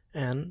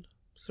and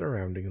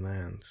surrounding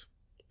lands.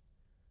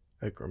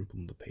 I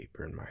crumpled the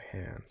paper in my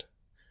hand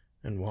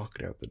and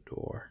walked out the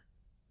door,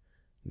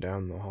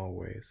 down the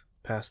hallways,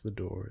 past the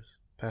doors,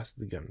 past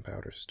the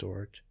gunpowder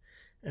storage,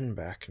 and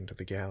back into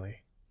the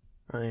galley.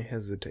 I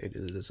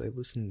hesitated as I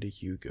listened to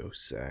Hugo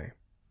say,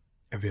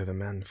 "Every other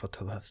man fought to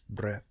the last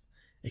breath,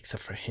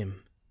 except for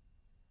him."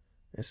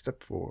 I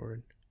stepped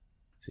forward,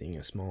 seeing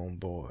a small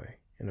boy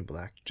in a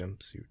black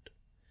jumpsuit.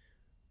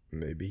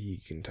 Maybe he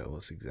can tell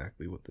us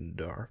exactly what the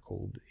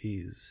Darkhold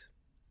is.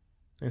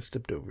 I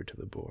stepped over to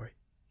the boy,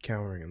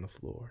 cowering on the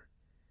floor.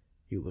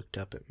 He looked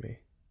up at me.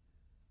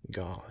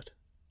 God,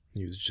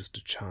 he was just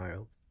a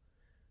child.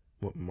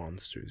 What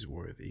monsters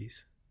were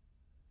these?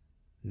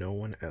 No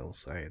one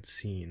else I had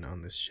seen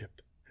on this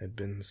ship had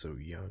been so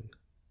young.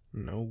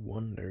 No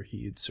wonder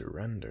he had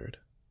surrendered.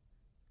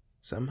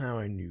 Somehow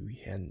I knew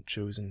he hadn't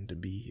chosen to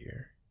be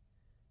here.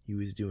 He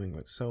was doing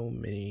what so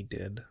many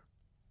did,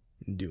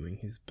 doing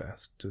his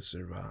best to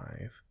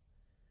survive.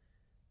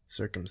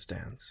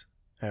 Circumstance,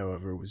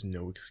 however, was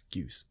no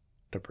excuse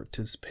to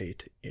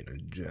participate in a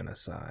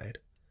genocide.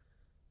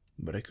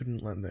 But I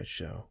couldn't let that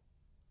show.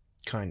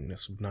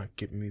 Kindness would not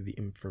get me the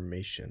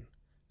information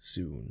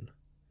soon,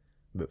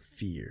 but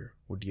fear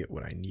would get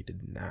what I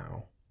needed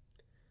now.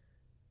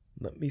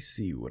 Let me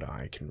see what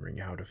I can wring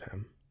out of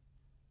him.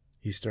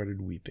 He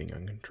started weeping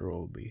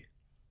uncontrollably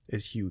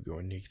as Hugo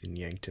and Nathan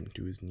yanked him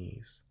to his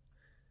knees.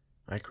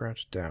 I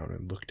crouched down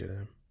and looked at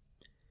him.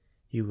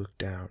 He looked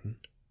down.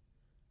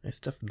 I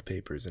stuffed the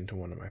papers into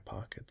one of my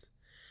pockets,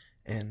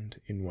 and,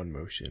 in one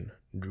motion,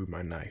 drew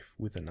my knife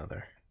with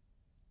another.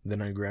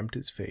 Then I grabbed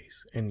his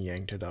face and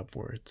yanked it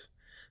upwards,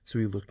 so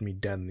he looked me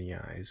dead in the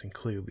eyes and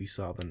clearly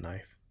saw the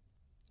knife.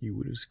 He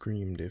would have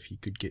screamed if he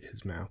could get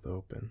his mouth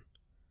open.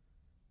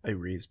 I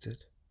raised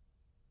it.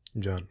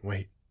 "John,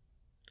 wait."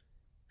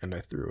 And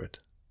I threw it.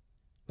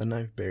 The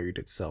knife buried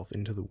itself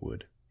into the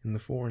wood, in the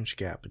 4-inch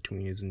gap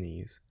between his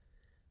knees.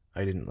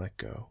 I didn't let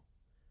go.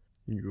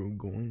 "You're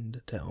going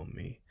to tell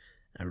me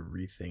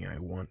everything I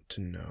want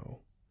to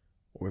know,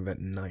 or that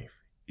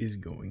knife is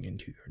going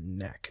into your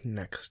neck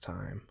next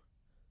time.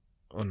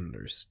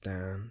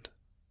 Understand?"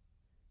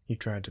 He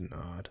tried to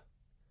nod.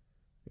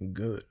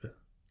 "Good.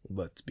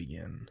 Let's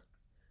begin."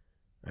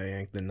 I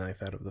yanked the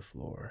knife out of the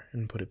floor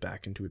and put it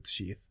back into its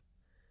sheath.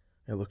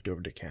 I looked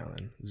over to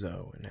Callan,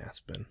 Zoe, and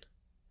Aspen.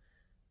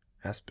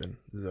 "Aspen,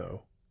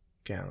 Zoe,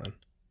 Callan,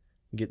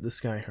 get the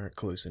Skyheart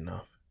close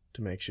enough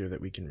to make sure that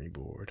we can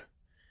reboard.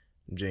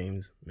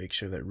 James, make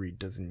sure that Reed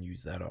doesn't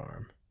use that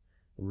arm.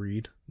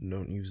 Reed,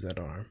 don't use that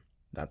arm.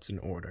 That's an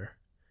order.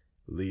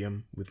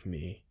 Liam, with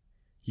me.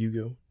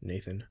 Hugo,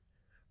 Nathan,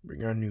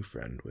 bring our new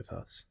friend with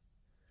us."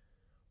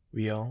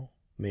 We all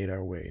made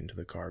our way into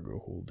the cargo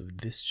hold of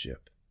this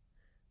ship.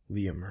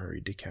 Liam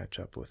hurried to catch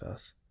up with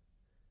us.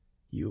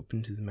 He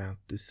opened his mouth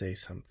to say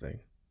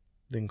something,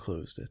 then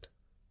closed it.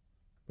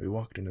 We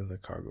walked into the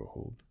cargo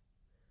hold.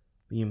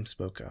 Liam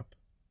spoke up.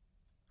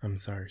 "I'm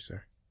sorry,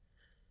 sir."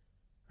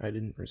 I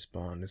didn't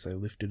respond as I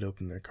lifted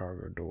open their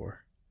cargo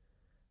door.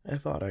 I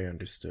thought I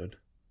understood.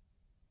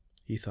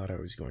 He thought I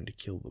was going to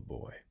kill the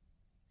boy.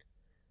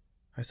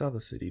 I saw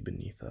the city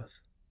beneath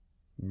us,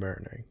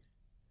 burning.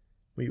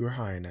 We were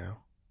high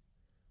now.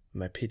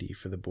 My pity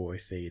for the boy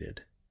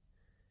faded.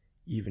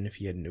 Even if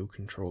he had no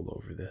control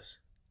over this,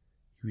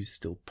 he was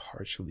still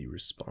partially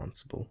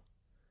responsible.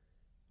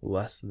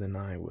 Less than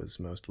I was,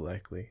 most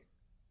likely.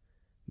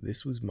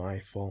 This was my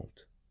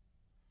fault.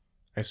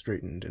 I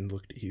straightened and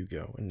looked at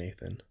Hugo and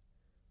Nathan.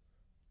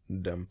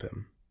 "Dump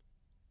him,"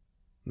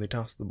 They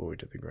tossed the boy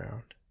to the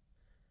ground.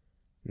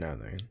 Now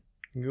then,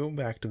 go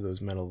back to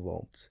those metal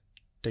vaults,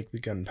 take the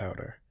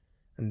gunpowder,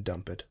 and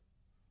dump it.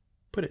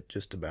 Put it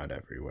just about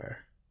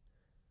everywhere.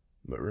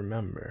 But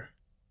remember,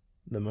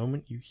 the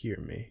moment you hear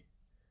me,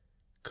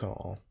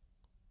 call,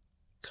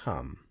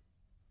 come.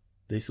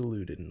 They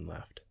saluted and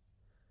left.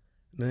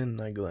 Then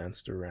I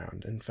glanced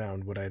around and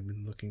found what I had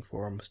been looking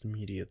for almost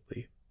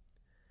immediately.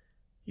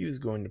 He was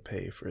going to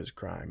pay for his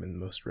crime in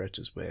the most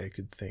wretched way I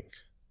could think,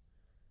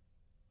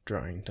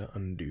 trying to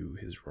undo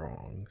his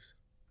wrongs.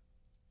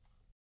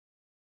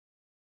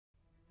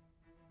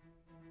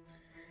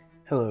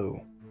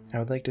 Hello, I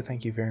would like to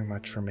thank you very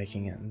much for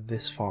making it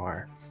this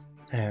far,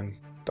 and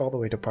all the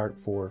way to part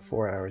 4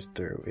 hours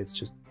through. It's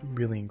just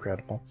really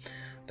incredible.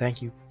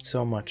 Thank you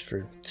so much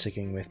for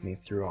sticking with me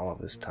through all of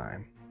this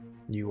time.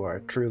 You are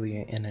truly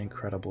an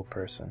incredible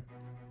person.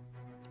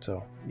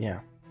 So, yeah,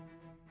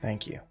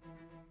 thank you.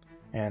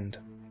 And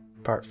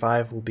part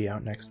 5 will be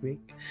out next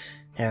week,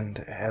 and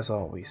as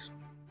always,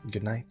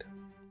 good night,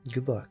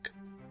 good luck,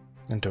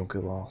 and don't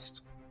get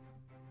lost.